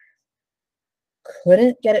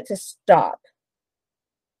 Couldn't get it to stop.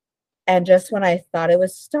 And just when I thought it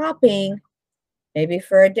was stopping, maybe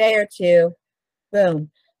for a day or two, boom.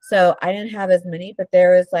 So I didn't have as many, but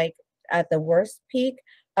there was like at the worst peak,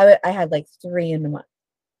 I had like 3 in a month.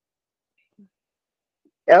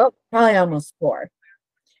 Yep. Probably almost 4.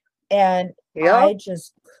 And I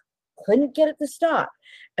just couldn't get it to stop.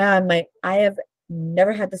 I have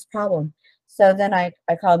never had this problem. So then I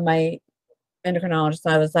called my endocrinologist.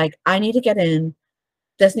 I was like, I need to get in.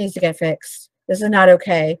 This needs to get fixed. This is not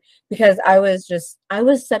okay. Because I was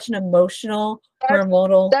such an emotional,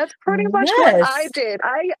 hormonal. That's pretty much what I did.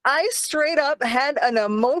 I straight up had a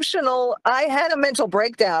mental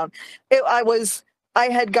breakdown. I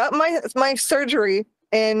had got my surgery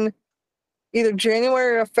in either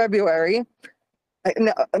January or February.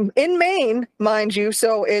 In Maine, mind you,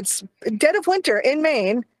 so it's dead of winter in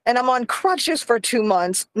Maine, and I'm on crutches for 2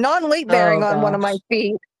 months, non-weight bearing on one of my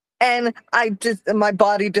feet, and my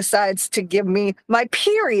body decides to give me my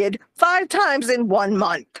period 5 times in 1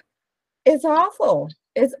 month. It's awful.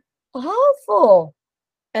 It's awful.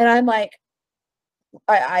 And I'm like,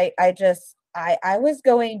 I was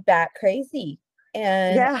going back crazy,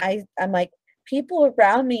 and I'm like, people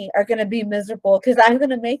around me are going to be miserable because I'm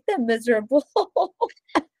going to make them miserable.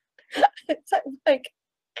 It's like,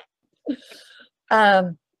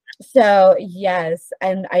 so yes.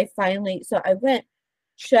 And I went,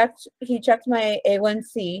 he checked my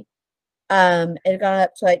A1C. It got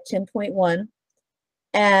up to like 10.1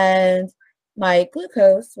 and my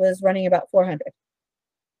glucose was running about 400.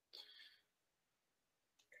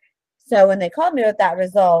 So when they called me with that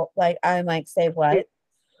result, like, I'm like, say what?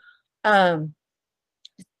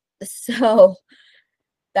 So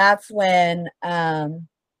that's when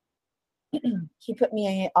he put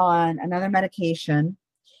me on another medication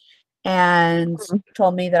and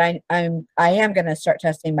told me that I am going to start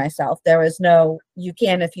testing myself. There was no, you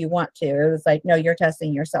can if you want to. It was like, no, you're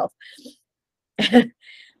testing yourself. So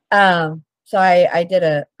I did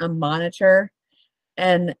a monitor,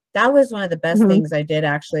 and that was one of the best things I did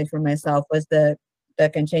actually for myself was the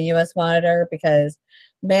continuous monitor, because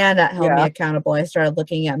man, that held me accountable. I started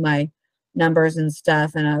looking at my numbers and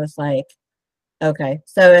stuff, and I was like, Okay.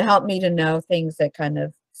 So it helped me to know things that kind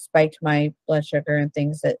of spiked my blood sugar and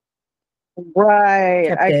things that Right.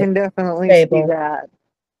 kept I it can definitely see stable. that.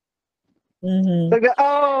 Mm-hmm. Like,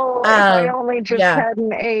 oh, if I only just Yeah.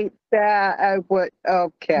 hadn't ate that, I would.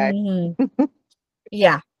 Okay. Mm-hmm.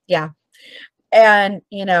 Yeah. Yeah. And,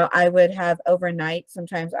 you know, I would have overnight,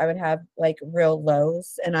 sometimes I would have like real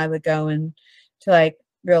lows and I would go and to like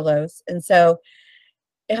real lows. And so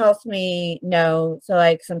it helps me know. So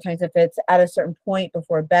like sometimes if it's at a certain point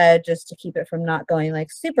before bed, just to keep it from not going like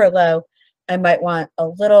super low, I might want a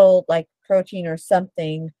little like protein or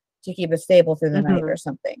something to keep it stable through the night Hmm. or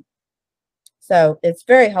something. So it's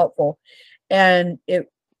very helpful. And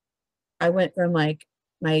I went from like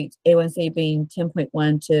my A1C being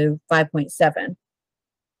 10.1 to 5.7,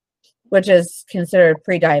 which is considered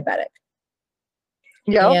pre-diabetic.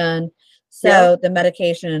 Yep. And Yep. so the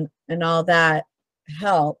medication and all that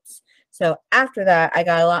helps. So after that, I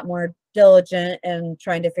got a lot more diligent in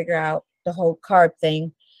trying to figure out the whole carb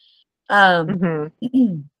thing. Hmm.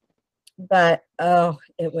 But oh,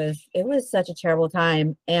 it was such a terrible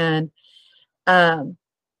time. And um,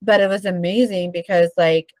 but it was amazing because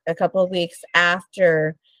like a couple of weeks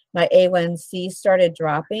after my A1C started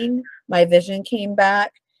dropping, my vision came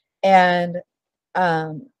back and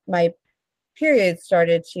my period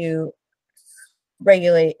started to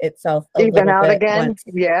regulate itself a Even little out bit again. once.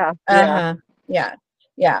 Yeah. Yeah. Uh-huh. Yeah.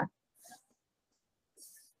 Yeah.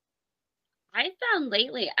 I found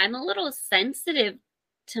lately I'm a little sensitive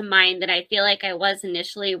to mine than I feel like I was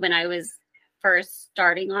initially when I was first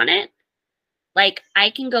starting on it. Like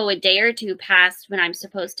I can go a day or two past when I'm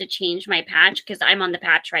supposed to change my patch because I'm on the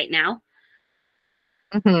patch right now.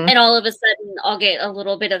 Hmm. And all of a sudden I'll get a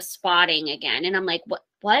little bit of spotting again. And I'm like,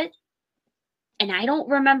 what? And I don't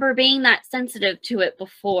remember being that sensitive to it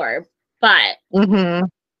before, but Hmm.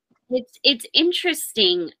 it's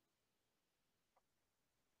interesting.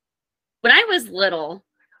 When I was little,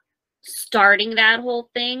 starting that whole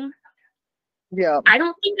thing, Yep. I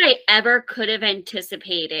don't think I ever could have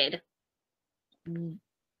anticipated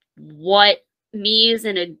what me as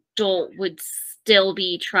an adult would still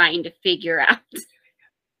be trying to figure out.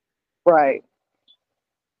 Right.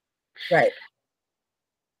 Right.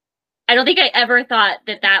 I don't think I ever thought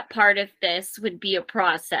that that part of this would be a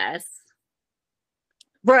process.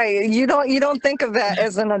 Right. You don't think of that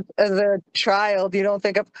as a child. You don't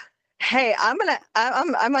think of, hey, I'm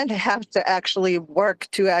gonna have to actually work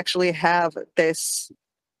to actually have this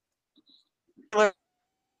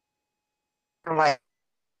my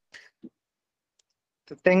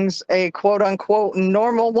the things a quote unquote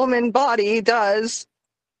normal woman body does.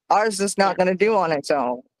 Ours is Yeah. not going to do on its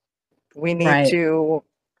own. We need Right. to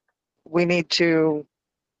we need to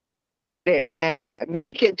make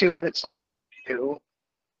it do its do.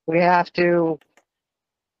 We have to,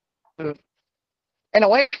 in a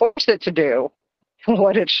way, force it to do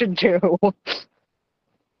what it should do.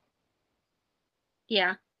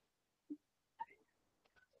 Yeah.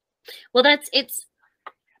 Well, it's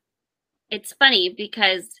funny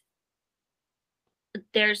because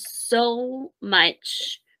there's so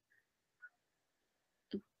much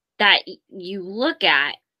that you look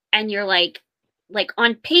at and you're like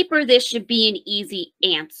on paper this should be an easy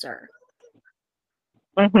answer,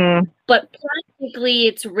 Mm-hmm. but practically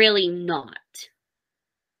it's really not.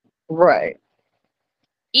 Right.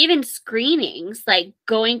 Even screenings, like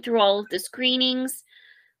going through all of the screenings,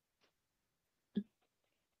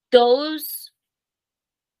 those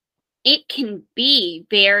it can be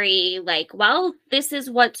very like, well, this is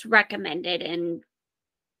what's recommended, and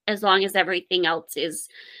as long as everything else is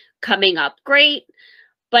coming up, great.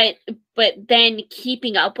 But then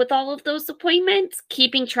keeping up with all of those appointments,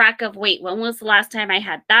 keeping track of, wait, when was the last time I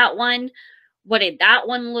had that one? What did that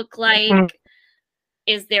one look Mhm. like?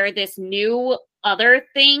 Is there this new other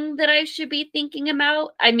thing that I should be thinking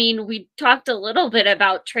about? I mean, we talked a little bit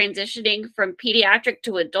about transitioning from pediatric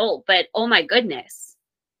to adult, but oh my goodness.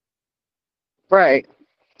 Right.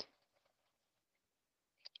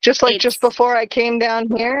 Just It's before I came down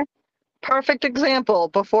here, perfect example.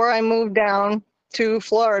 Before I moved down to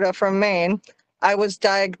Florida from Maine, I was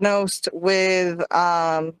diagnosed with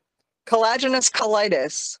collagenous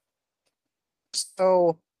colitis.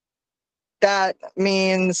 So that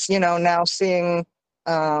means, now seeing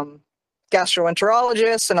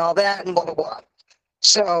gastroenterologists and all that and blah blah blah.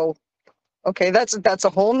 So, okay, that's a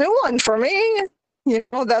whole new one for me.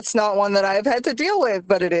 That's not one that I've had to deal with,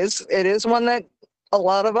 but it is one that a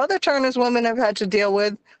lot of other Turner's women have had to deal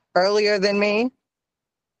with earlier than me.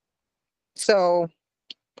 So,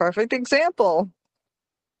 perfect example.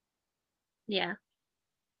 yeah.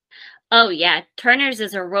 Oh yeah, Turner's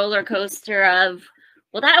is a roller coaster of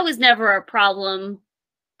well, that was never a problem,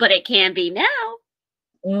 but it can be now.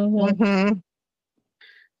 Mm-hmm.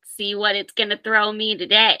 See what it's going to throw me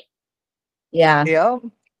today. Yeah. Yep.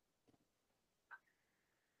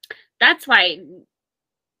 That's why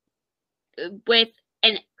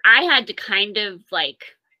and I had to kind of like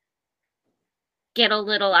get a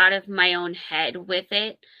little out of my own head with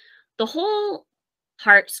it. The whole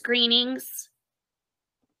heart screenings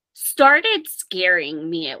started scaring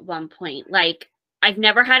me at one point. Like, I've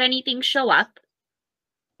never had anything show up,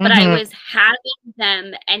 but I was having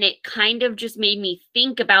them, and it kind of just made me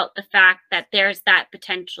think about the fact that there's that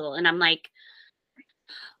potential. And I'm like,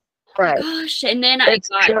 oh my gosh. And then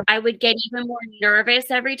I would get even more nervous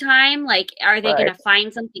every time. Like, are they going to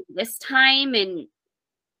find something this time? And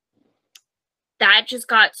that just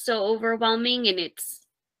got so overwhelming. And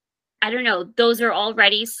I don't know, those are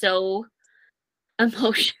already so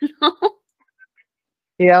emotional.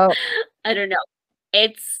 Yeah. I don't know.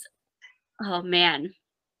 Oh man.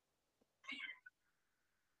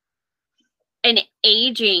 And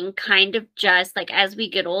aging kind of just like as we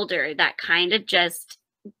get older, that kind of just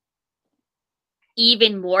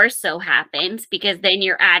even more so happens, because then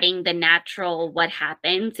you're adding the natural. What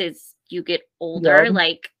happens is you get older,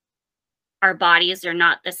 like our bodies are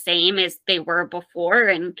not the same as they were before.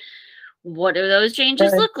 And what do those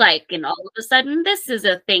changes look like? And all of a sudden, this is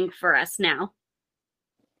a thing for us now.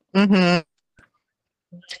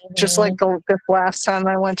 Just like this last time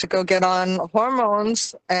I went to go get on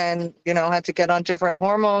hormones, and, had to get on different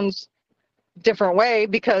hormones different way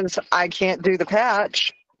because I can't do the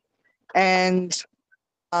patch. And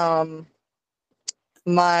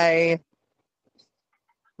my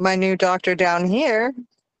new doctor down here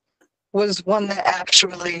was one that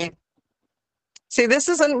actually, see, this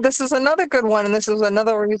is another good one, and this is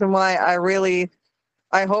another reason why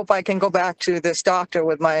I hope I can go back to this doctor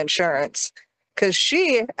with my insurance, because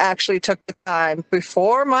she actually took the time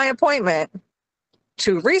before my appointment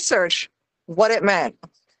to research what it meant,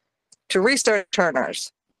 to research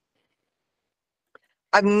Turner's.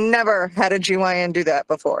 I've never had a GYN do that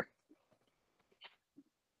before.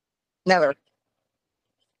 Never.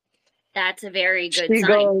 That's a very good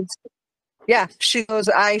sign. She goes,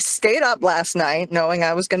 I stayed up last night knowing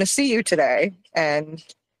I was going to see you today, and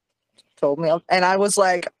told me, and I was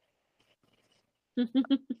like,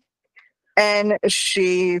 and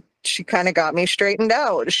she kind of got me straightened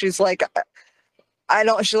out. She's like, I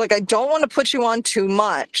don't want to put you on too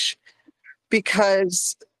much,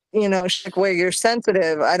 because, she's like, where you're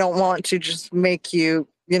sensitive, I don't want to just make you,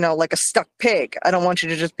 like a stuck pig. I don't want you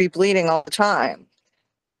to just be bleeding all the time.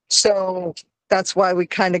 So that's why we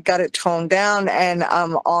kind of got it toned down, and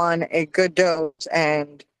I'm on a good dose.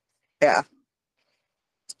 And yeah,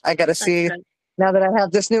 I got to see, now that I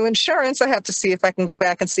have this new insurance, I have to see if I can go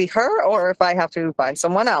back and see her, or if I have to find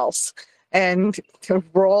someone else and to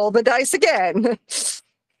roll the dice again.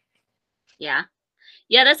 Yeah.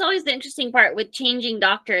 Yeah, that's always the interesting part with changing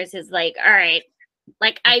doctors is like, all right,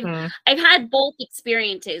 like I've had both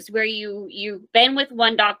experiences where you've been with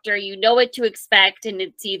one doctor, you know what to expect, and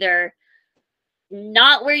it's either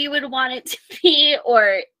not where you would want it to be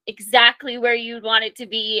or exactly where you'd want it to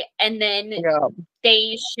be, and then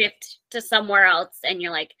they shift to somewhere else, and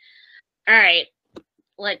you're like, all right,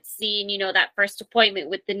 let's see. And that first appointment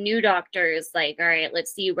with the new doctor is like, all right,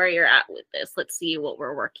 let's see where you're at with this. Let's see what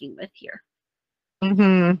we're working with here.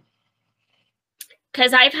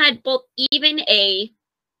 Because I've had both, even a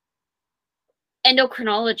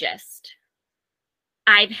endocrinologist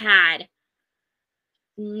I've had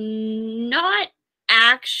not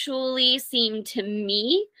actually seem to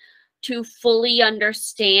me to fully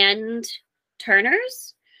understand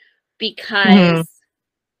Turner's, because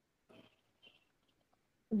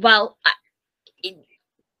well,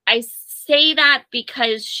 I say that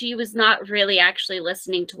because she was not really actually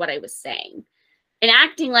listening to what I was saying and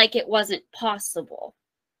acting like it wasn't possible.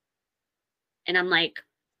 And I'm like,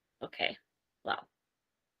 okay, well,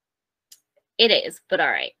 it is, but all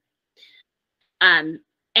right.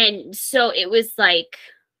 And so it was like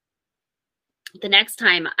the next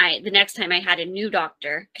time I had a new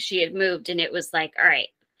doctor, because she had moved, and it was like, all right,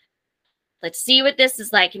 let's see what this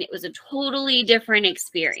is like. And it was a totally different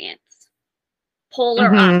experience.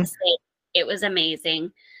 Polar opposite. It was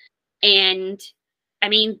amazing. And I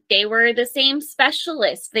mean, they were the same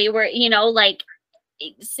specialists. They were, like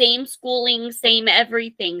same schooling, same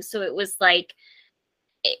everything. So it was like,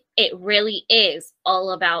 it really is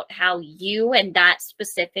all about how you and that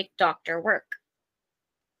specific doctor work.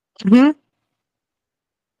 And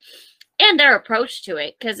their approach to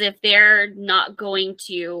it. Because if they're not going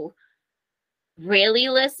to really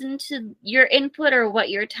listen to your input or what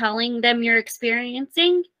you're telling them you're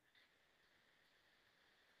experiencing,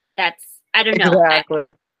 I don't know. Exactly.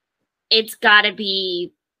 It's got to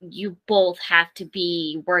be, you both have to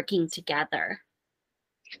be working together.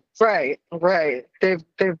 Right.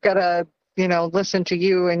 They've got to, listen to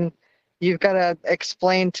you, and you've got to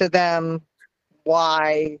explain to them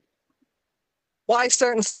why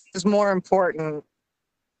certain stuff is more important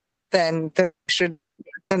than they should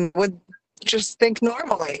and would just think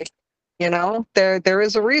normally. There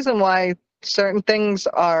is a reason why certain things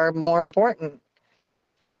are more important.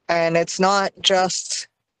 And it's not just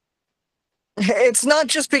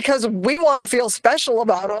because we want to feel special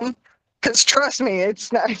about them, because trust me,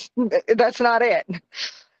 that's not it.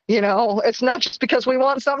 It's not just because we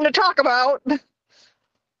want something to talk about.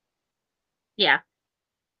 Yeah.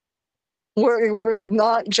 We're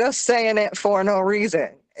not just saying it for no reason.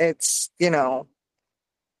 It's, it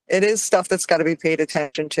is stuff that's got to be paid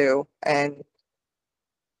attention to. And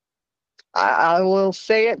I will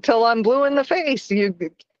say it till I'm blue in the face. You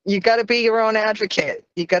got to be your own advocate.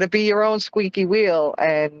 You got to be your own squeaky wheel.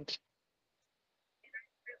 And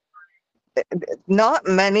not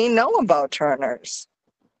many know about Turners.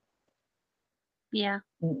 Yeah.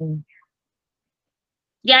 Mm-mm.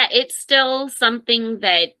 Yeah, it's still something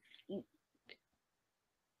that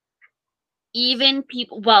even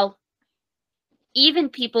people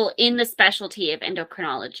in the specialty of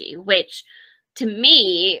endocrinology, which to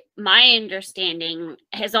me, my understanding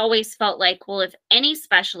has always felt like, well, if any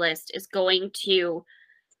specialist is going to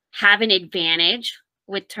have an advantage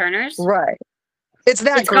with Turner's, Right. It's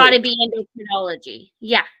got to be endocrinology.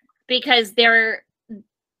 Yeah, because their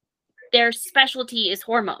specialty is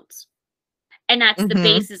hormones. And that's the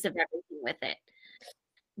basis of everything with it.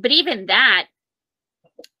 But even that,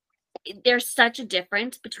 there's such a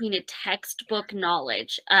difference between a textbook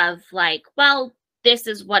knowledge of like, well, this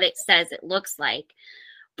is what it says it looks like,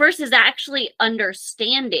 versus actually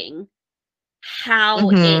understanding how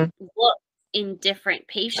it looks in different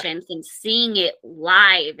patients and seeing it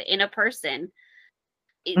live in a person.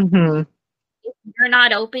 If you're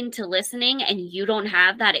not open to listening and you don't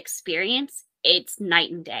have that experience, it's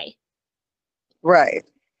night and day. Right.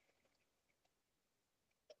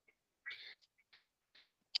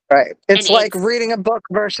 Right. It's like reading a book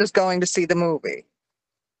versus going to see the movie.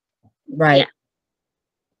 Right.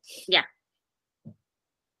 Yeah.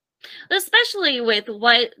 Especially with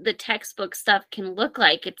what the textbook stuff can look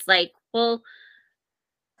like. It's like, well,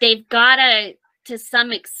 they've got to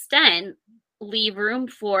some extent, leave room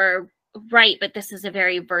for, right, but this is a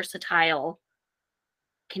very versatile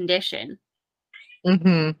condition.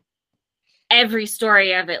 Every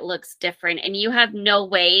story of it looks different, and you have no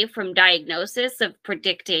way from diagnosis of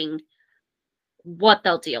predicting what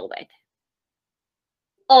they'll deal with.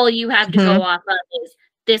 All you have to go off of is,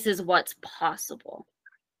 this is what's possible.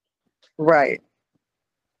 Right.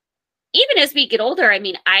 Even as we get older, I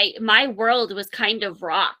mean, my world was kind of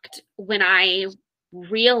rocked when I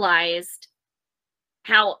realized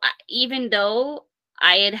how, even though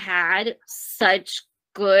I had such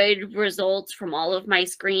good results from all of my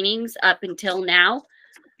screenings up until now,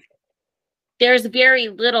 there's very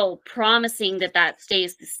little promising that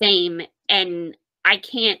stays the same, and I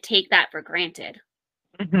can't take that for granted.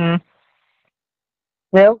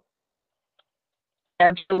 Yep.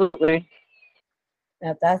 Absolutely.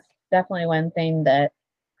 That's definitely one thing that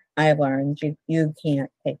I've learned. You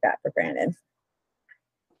can't take that for granted.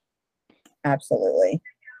 Absolutely.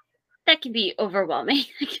 That can be overwhelming.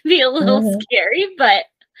 It can be a little scary, but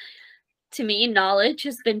to me, knowledge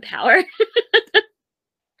has been power.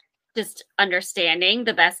 Just understanding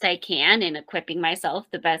the best I can and equipping myself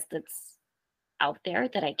the best that's out there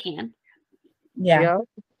that I can. Yeah.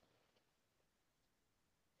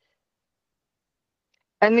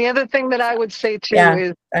 And the other thing that I would say too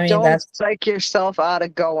is, don't psych yourself out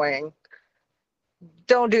of going.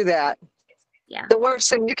 Don't do that. Yeah. The worst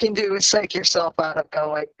thing you can do is psych yourself out of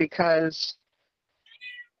going, because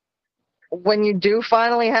when you do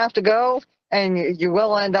finally have to go, and you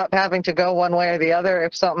will end up having to go one way or the other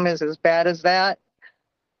if something is as bad as that,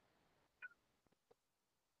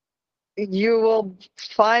 you will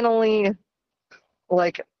finally,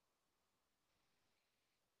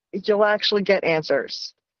 you'll actually get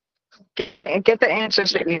answers. Get the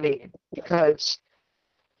answers that you need, because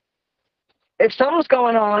if something's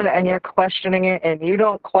going on and you're questioning it and you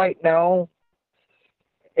don't quite know,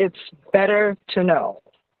 it's better to know.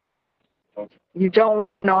 You don't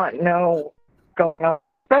not know what's going on.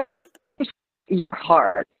 Your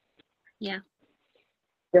heart. Yeah.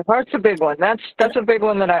 Your heart's a big one. That's a big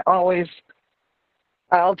one that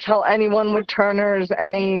I'll tell anyone with Turner's,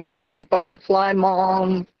 any butterfly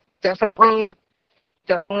mom. Definitely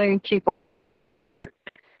keep,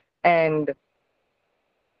 and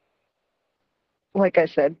like I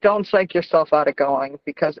said, don't psych yourself out of going,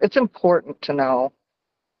 because it's important to know.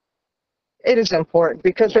 It is important,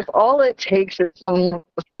 because if all it takes is some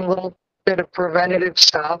little bit of preventative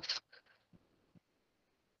stuff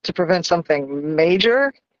to prevent something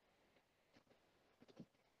major,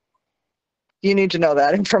 you need to know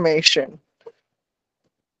that information.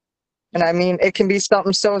 And I mean, it can be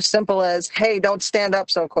something so simple as, hey, don't stand up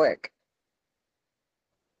so quick.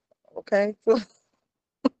 Okay.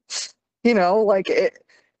 Like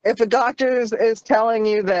if a doctor is telling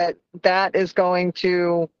you that that is going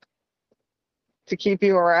to keep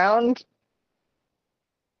you around,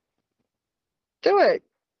 do it.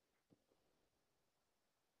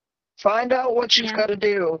 Find out what you've Yeah. got to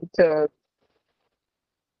do to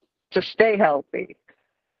stay healthy,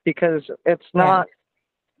 because it's not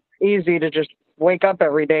easy to just wake up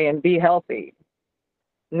every day and be healthy.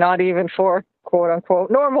 Not even for quote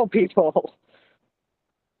unquote normal people.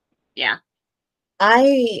 Yeah.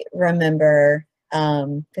 I remember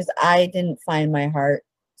because I didn't find my heart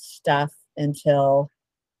stuff until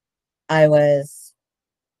I was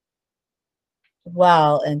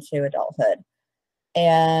well into adulthood.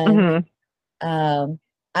 And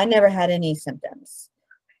I never had any symptoms.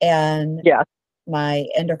 And Yeah. my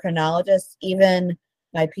endocrinologist, even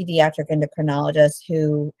my pediatric endocrinologist,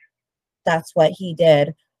 who that's what he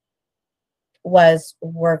did, was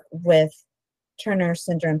work with Turner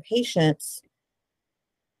syndrome patients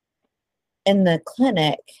in the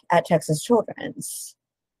clinic at Texas Children's.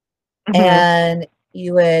 And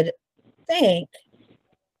you would think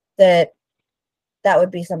that that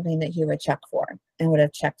would be something that he would check for and would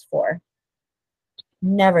have checked for.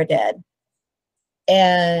 Never did.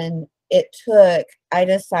 And I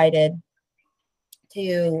decided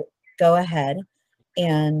to go ahead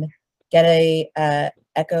and get a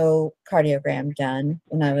echocardiogram done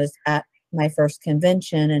when I was at my first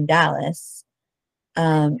convention in Dallas,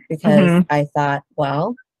 because I thought,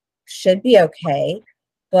 well, should be okay,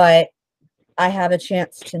 but I have a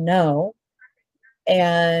chance to know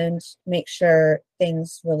and make sure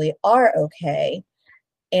things really are okay.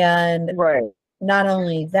 And not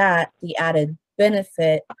only that, the added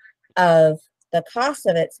benefit of the cost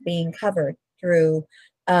of it's being covered through,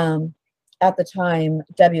 at the time,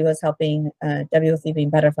 W with Leaping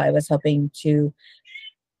Butterfly was helping to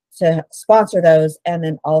sponsor those. And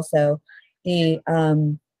then also the,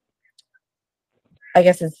 I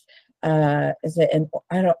guess it's, is it in,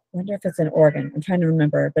 I don't wonder if it's in Oregon. I'm trying to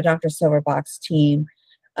remember, but Dr. Silverbock's team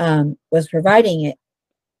was providing it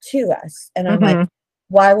to us. And I'm like,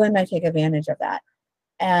 why wouldn't I take advantage of that?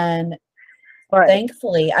 And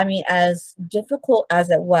thankfully, I mean, as difficult as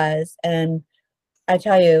it was, and I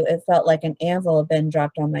tell you, it felt like an anvil had been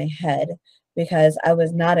dropped on my head because I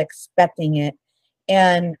was not expecting it.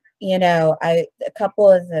 And, a couple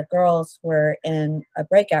of the girls were in a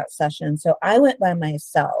breakout session. So I went by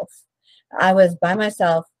myself. I was by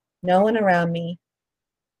myself, no one around me,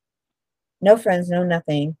 no friends, no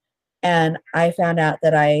nothing. And I found out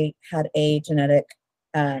that I had a genetic,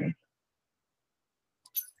 I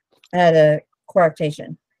had a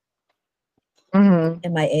coarctation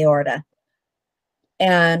in my aorta.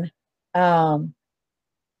 And part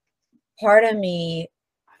of me,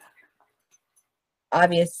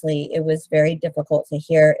 obviously, it was very difficult to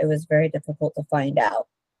hear. It was very difficult to find out.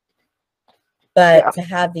 But to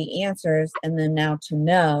have the answers and then now to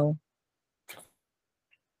know,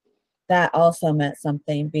 that also meant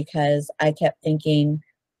something, because I kept thinking,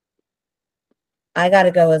 I got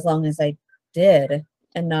to go as long as I did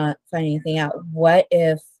and not find anything out. What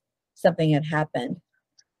if something had happened?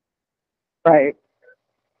 Right.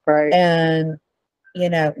 And,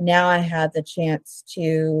 now I have the chance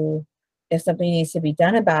to, if something needs to be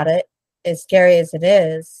done about it, as scary as it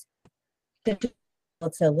is,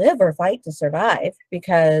 to live or fight to survive,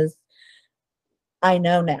 because I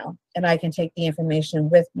know now and I can take the information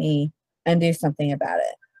with me and do something about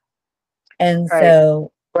it. And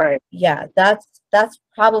so, yeah, that's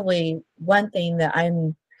probably one thing that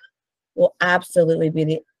will absolutely be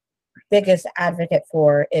the biggest advocate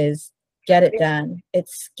for, is get it done.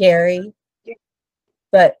 It's scary,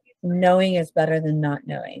 but knowing is better than not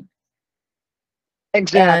knowing.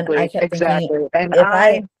 Exactly. And I kept thinking, and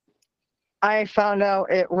I found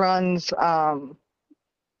out it runs on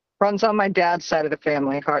my dad's side of the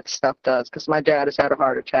family. Heart stuff does, because my dad has had a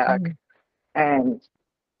heart attack. And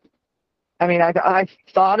I mean, I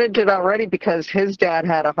thought it did already because his dad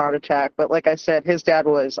had a heart attack, but like I said, his dad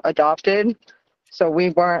was adopted, so we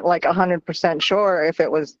weren't like 100% sure if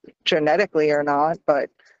it was genetically or not. But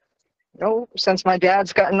No, since my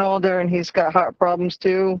dad's gotten older and he's got heart problems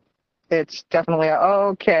too, it's definitely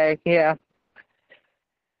okay. Yeah,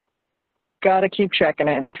 gotta keep checking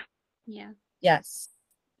it. Yeah. Yes.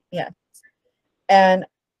 Yes. And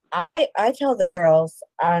I tell the girls,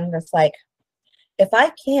 I'm just like, if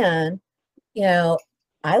I can, you know,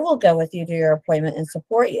 I will go with you to your appointment and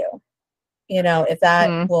support you. You know, if that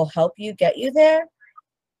Hmm. will help you get you there,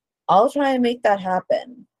 I'll try and make that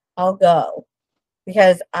happen. I'll go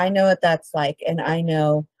because I know what that's like. And I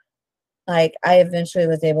know, like, I eventually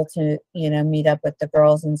was able to, you know, meet up with the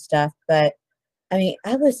girls and stuff. But I mean,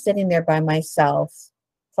 I was sitting there by myself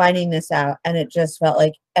finding this out, and it just felt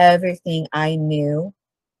like everything I knew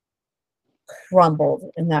crumbled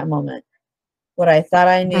in that moment. What I thought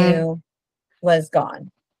I Hmm. knew was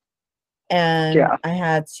gone. And Yeah. I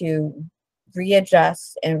had to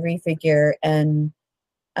readjust and refigure. And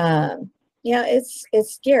you know, it's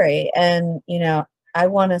scary. And you know, I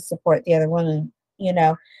want to support the other woman, you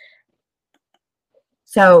know.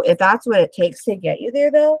 So if that's what it takes to get you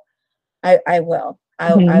there, though, I will.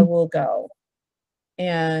 I Hmm. will go.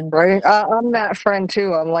 And Right. I'm that friend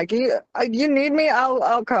too. I'm like, you need me,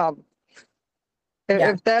 I'll come.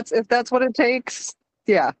 yeah, If that's what it takes.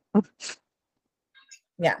 Yeah.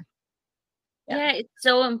 yeah, yeah. Yeah, it's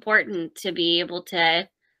so important to be able to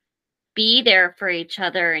be there for each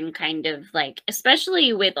other and kind of like,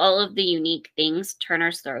 especially with all of the unique things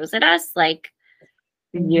Turner throws at us, like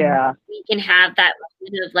Mhm. Yeah. we can have that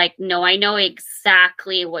moment of like, no, I know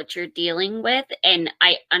exactly what you're dealing with and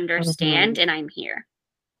I Hmm. understand and I'm here.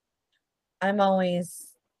 I'm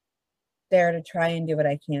always there to try and do what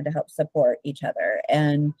I can to help support each other.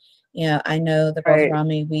 And you know, I know the girls Right. around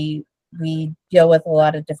me, we deal with a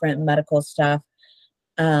lot of different medical stuff.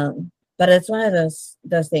 But it's one of those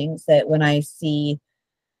things that when I see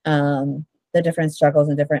the different struggles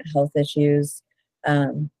and different health issues,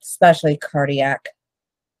 especially cardiac,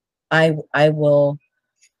 I will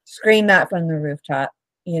scream that from the rooftop.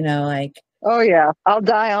 You know, like, Oh yeah. I'll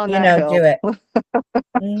die on you that know, do hill. it.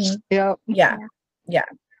 Hmm. Yep. Yeah, Yeah. yeah,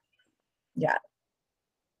 yeah.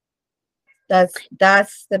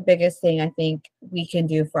 That's the biggest thing I think we can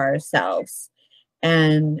do for ourselves.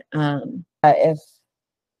 And if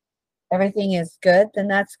everything is good, then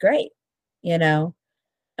that's great, you know.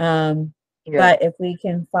 Um, Yeah. but if we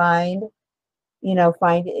can find, you know,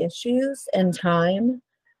 find issues and time,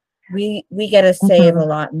 we get to save a Hmm.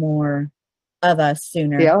 lot more of us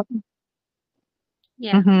sooner. Yep.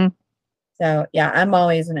 Yeah. Hmm. So yeah, I'm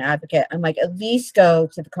always an advocate. I'm like, at least go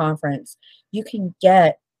to the conference. You can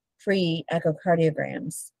get free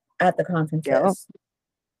echocardiograms at the Yep. conferences.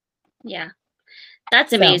 Yeah. That's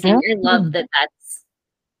So amazing. I love that that's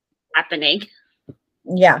happening.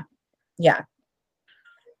 yeah, yeah.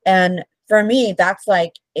 And for me, that's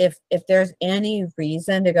like, if there's any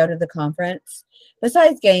reason to go to the conference,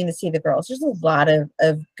 besides getting to see the girls, there's a lot of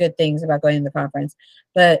good things about going to the conference.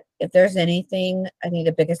 But if there's anything, I think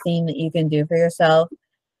the biggest thing that you can do for yourself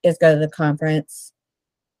is go to the conference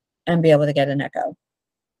and be able to get an echo.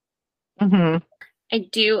 Hmm.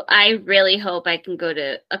 I really hope I can go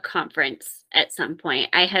to a conference at some point.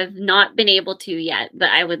 I have not been able to yet, but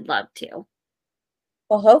I would love to.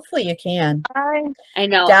 Well, hopefully you can. I I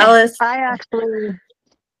know. Dallas, I actually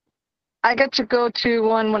I got to go to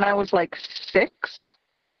one when I was like 6.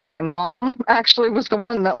 My mom actually was the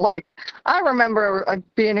one that, like, I remember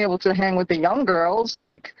being able to hang with the young girls,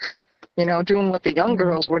 doing what the young mhm.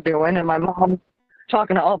 girls were doing, and my mom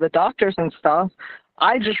talking to all the doctors and stuff.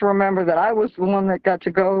 I just remember that I was the one that got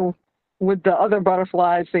to go with the other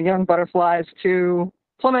butterflies, the young butterflies, to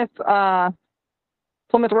Plymouth Rock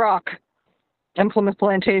and Plymouth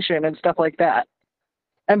Plantation and stuff like that.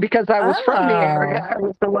 And because I was from the area, Oh, I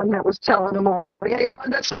was the one that was telling them all, yeah,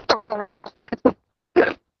 that's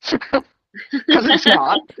because it's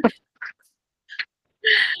not.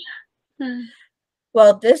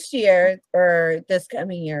 well, this year or this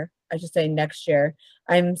coming year, I should say next year,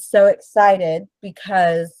 I'm so excited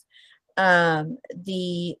because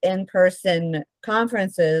the in-person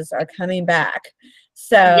conferences are coming back. Yeah.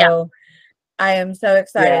 So I am so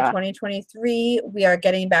excited. Yeah. 2023, we are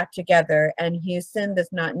getting back together, and Houston does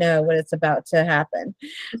not know what is about to happen.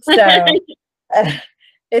 So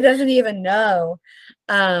it doesn't even know.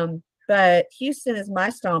 But Houston is my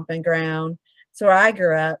stomping ground. It's where I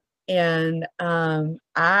grew up, and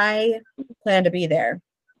I plan to be there.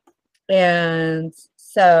 And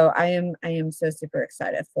so I am so super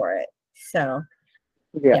excited for it. So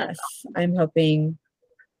Yeah. yes, I'm hoping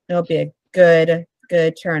it'll be a good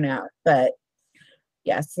turnout. But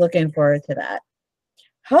yes, looking forward to that.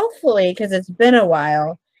 Hopefully, because it's been a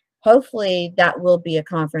while, hopefully that will be a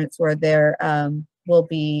conference where they're will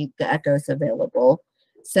be the Echoes available,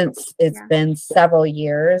 since it's Yeah. been several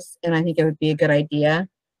years, and I think it would be a good idea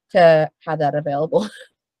to have that available.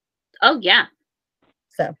 Oh yeah.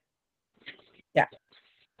 So, yeah.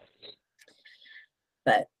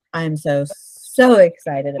 But I'm so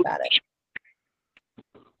excited about it.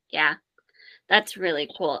 Yeah. That's really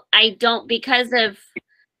cool. I don't, because of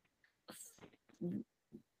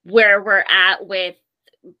where we're at with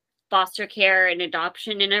foster care and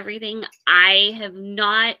adoption and everything, I have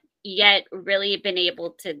not yet really been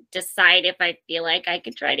able to decide if I feel like I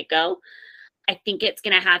could try to go. I think it's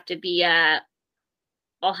going to have to be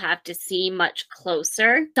I'll have to see much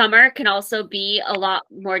closer. Summer can also be a lot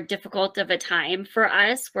more difficult of a time for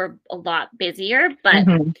us. We're a lot busier, but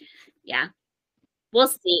Mhm. yeah, we'll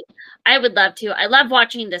see. I would love to. I love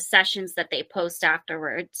watching the sessions that they post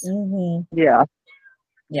afterwards. Mm-hmm. Yeah.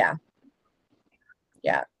 Yeah.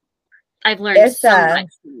 Yeah. I've learned It's so much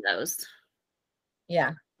from those.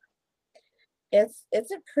 yeah. It's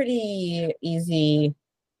a pretty easy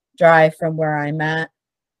drive from where I'm at.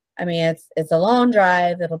 I mean, it's a long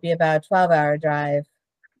drive. It'll be about a 12-hour drive,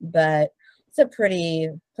 but it's a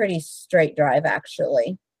pretty straight drive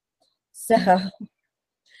actually. So,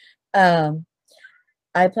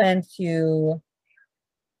 I plan to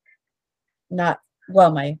not,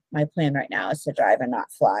 well, my plan right now is to drive and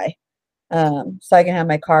not fly. So I can have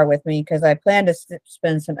my car with me, because I plan to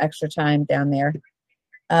spend some extra time down there,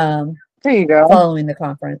 There you go. following the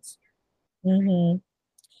conference. Mm-hmm.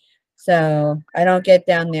 So I don't get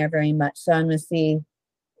down there very much. So I'm gonna see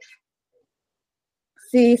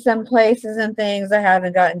some places and things I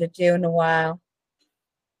haven't gotten to do in a while.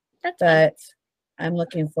 That's fun. But I'm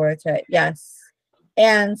looking forward to it. Yes,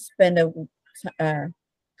 and spend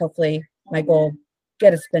hopefully my goal, get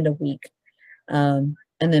to spend a week, and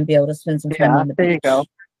then be able to spend some time Yeah, on the there beach. you go.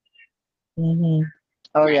 Mm-hmm.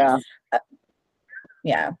 Oh yeah.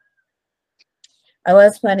 Yeah. I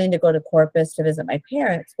was planning to go to Corpus to visit my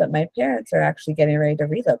parents, but my parents are actually getting ready to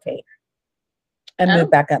relocate and Oh.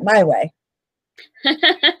 move back up my way.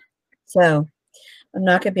 So I'm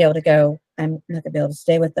not going to be able to go. I'm not going to be able to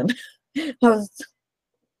stay with them. It's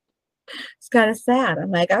kind of sad.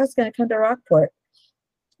 I'm like, I was going to come to Rockport,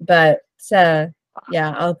 but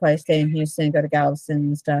yeah, I'll probably stay in Houston, go to Galveston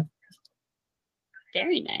and stuff.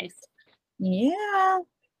 Very nice. Yeah.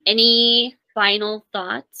 Any final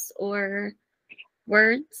thoughts or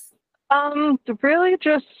words? Really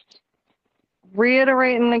just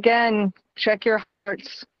reiterating again, check your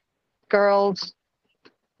hearts, girls.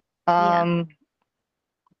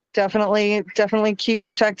 Definitely keep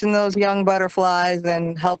protecting those young butterflies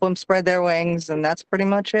and help them spread their wings, and that's pretty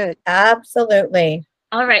much it. Absolutely.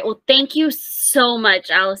 All right. Well, thank you so much,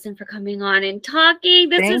 Allison, for coming on and talking.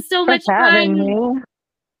 This was so much fun. Me.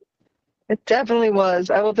 It definitely was.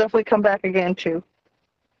 I will definitely come back again too.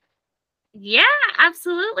 Yeah,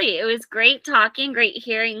 absolutely. It was great talking, great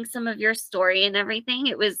hearing some of your story and everything.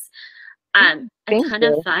 It was a Thank ton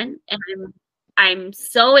you. of fun, and I'm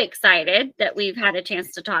so excited that we've had a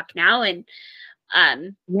chance to talk now. And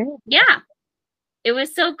yeah, it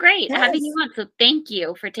was so great having you on. So thank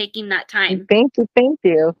you for taking that time. Thank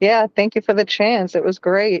you. Yeah, thank you for the chance. It was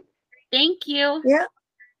great. Thank you. Yeah.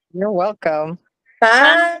 You're welcome.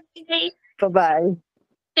 Bye. Bye. Bye-bye.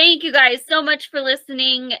 Thank you guys so much for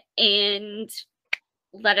listening, and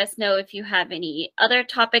let us know if you have any other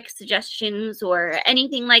topic suggestions or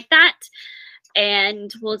anything like that.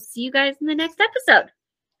 And we'll see you guys in the next episode.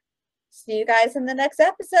 See you guys in the next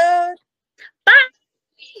episode. Bye.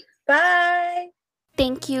 Bye.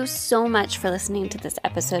 Thank you so much for listening to this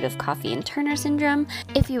episode of Coffee and Turner Syndrome.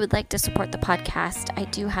 If you would like to support the podcast, I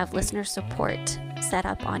do have listener support set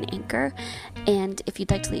up on Anchor. And if you'd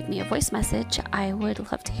like to leave me a voice message, I would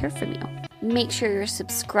love to hear from you. Make sure you're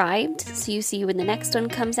subscribed so you see when the next one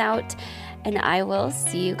comes out. And I will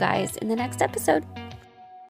see you guys in the next episode.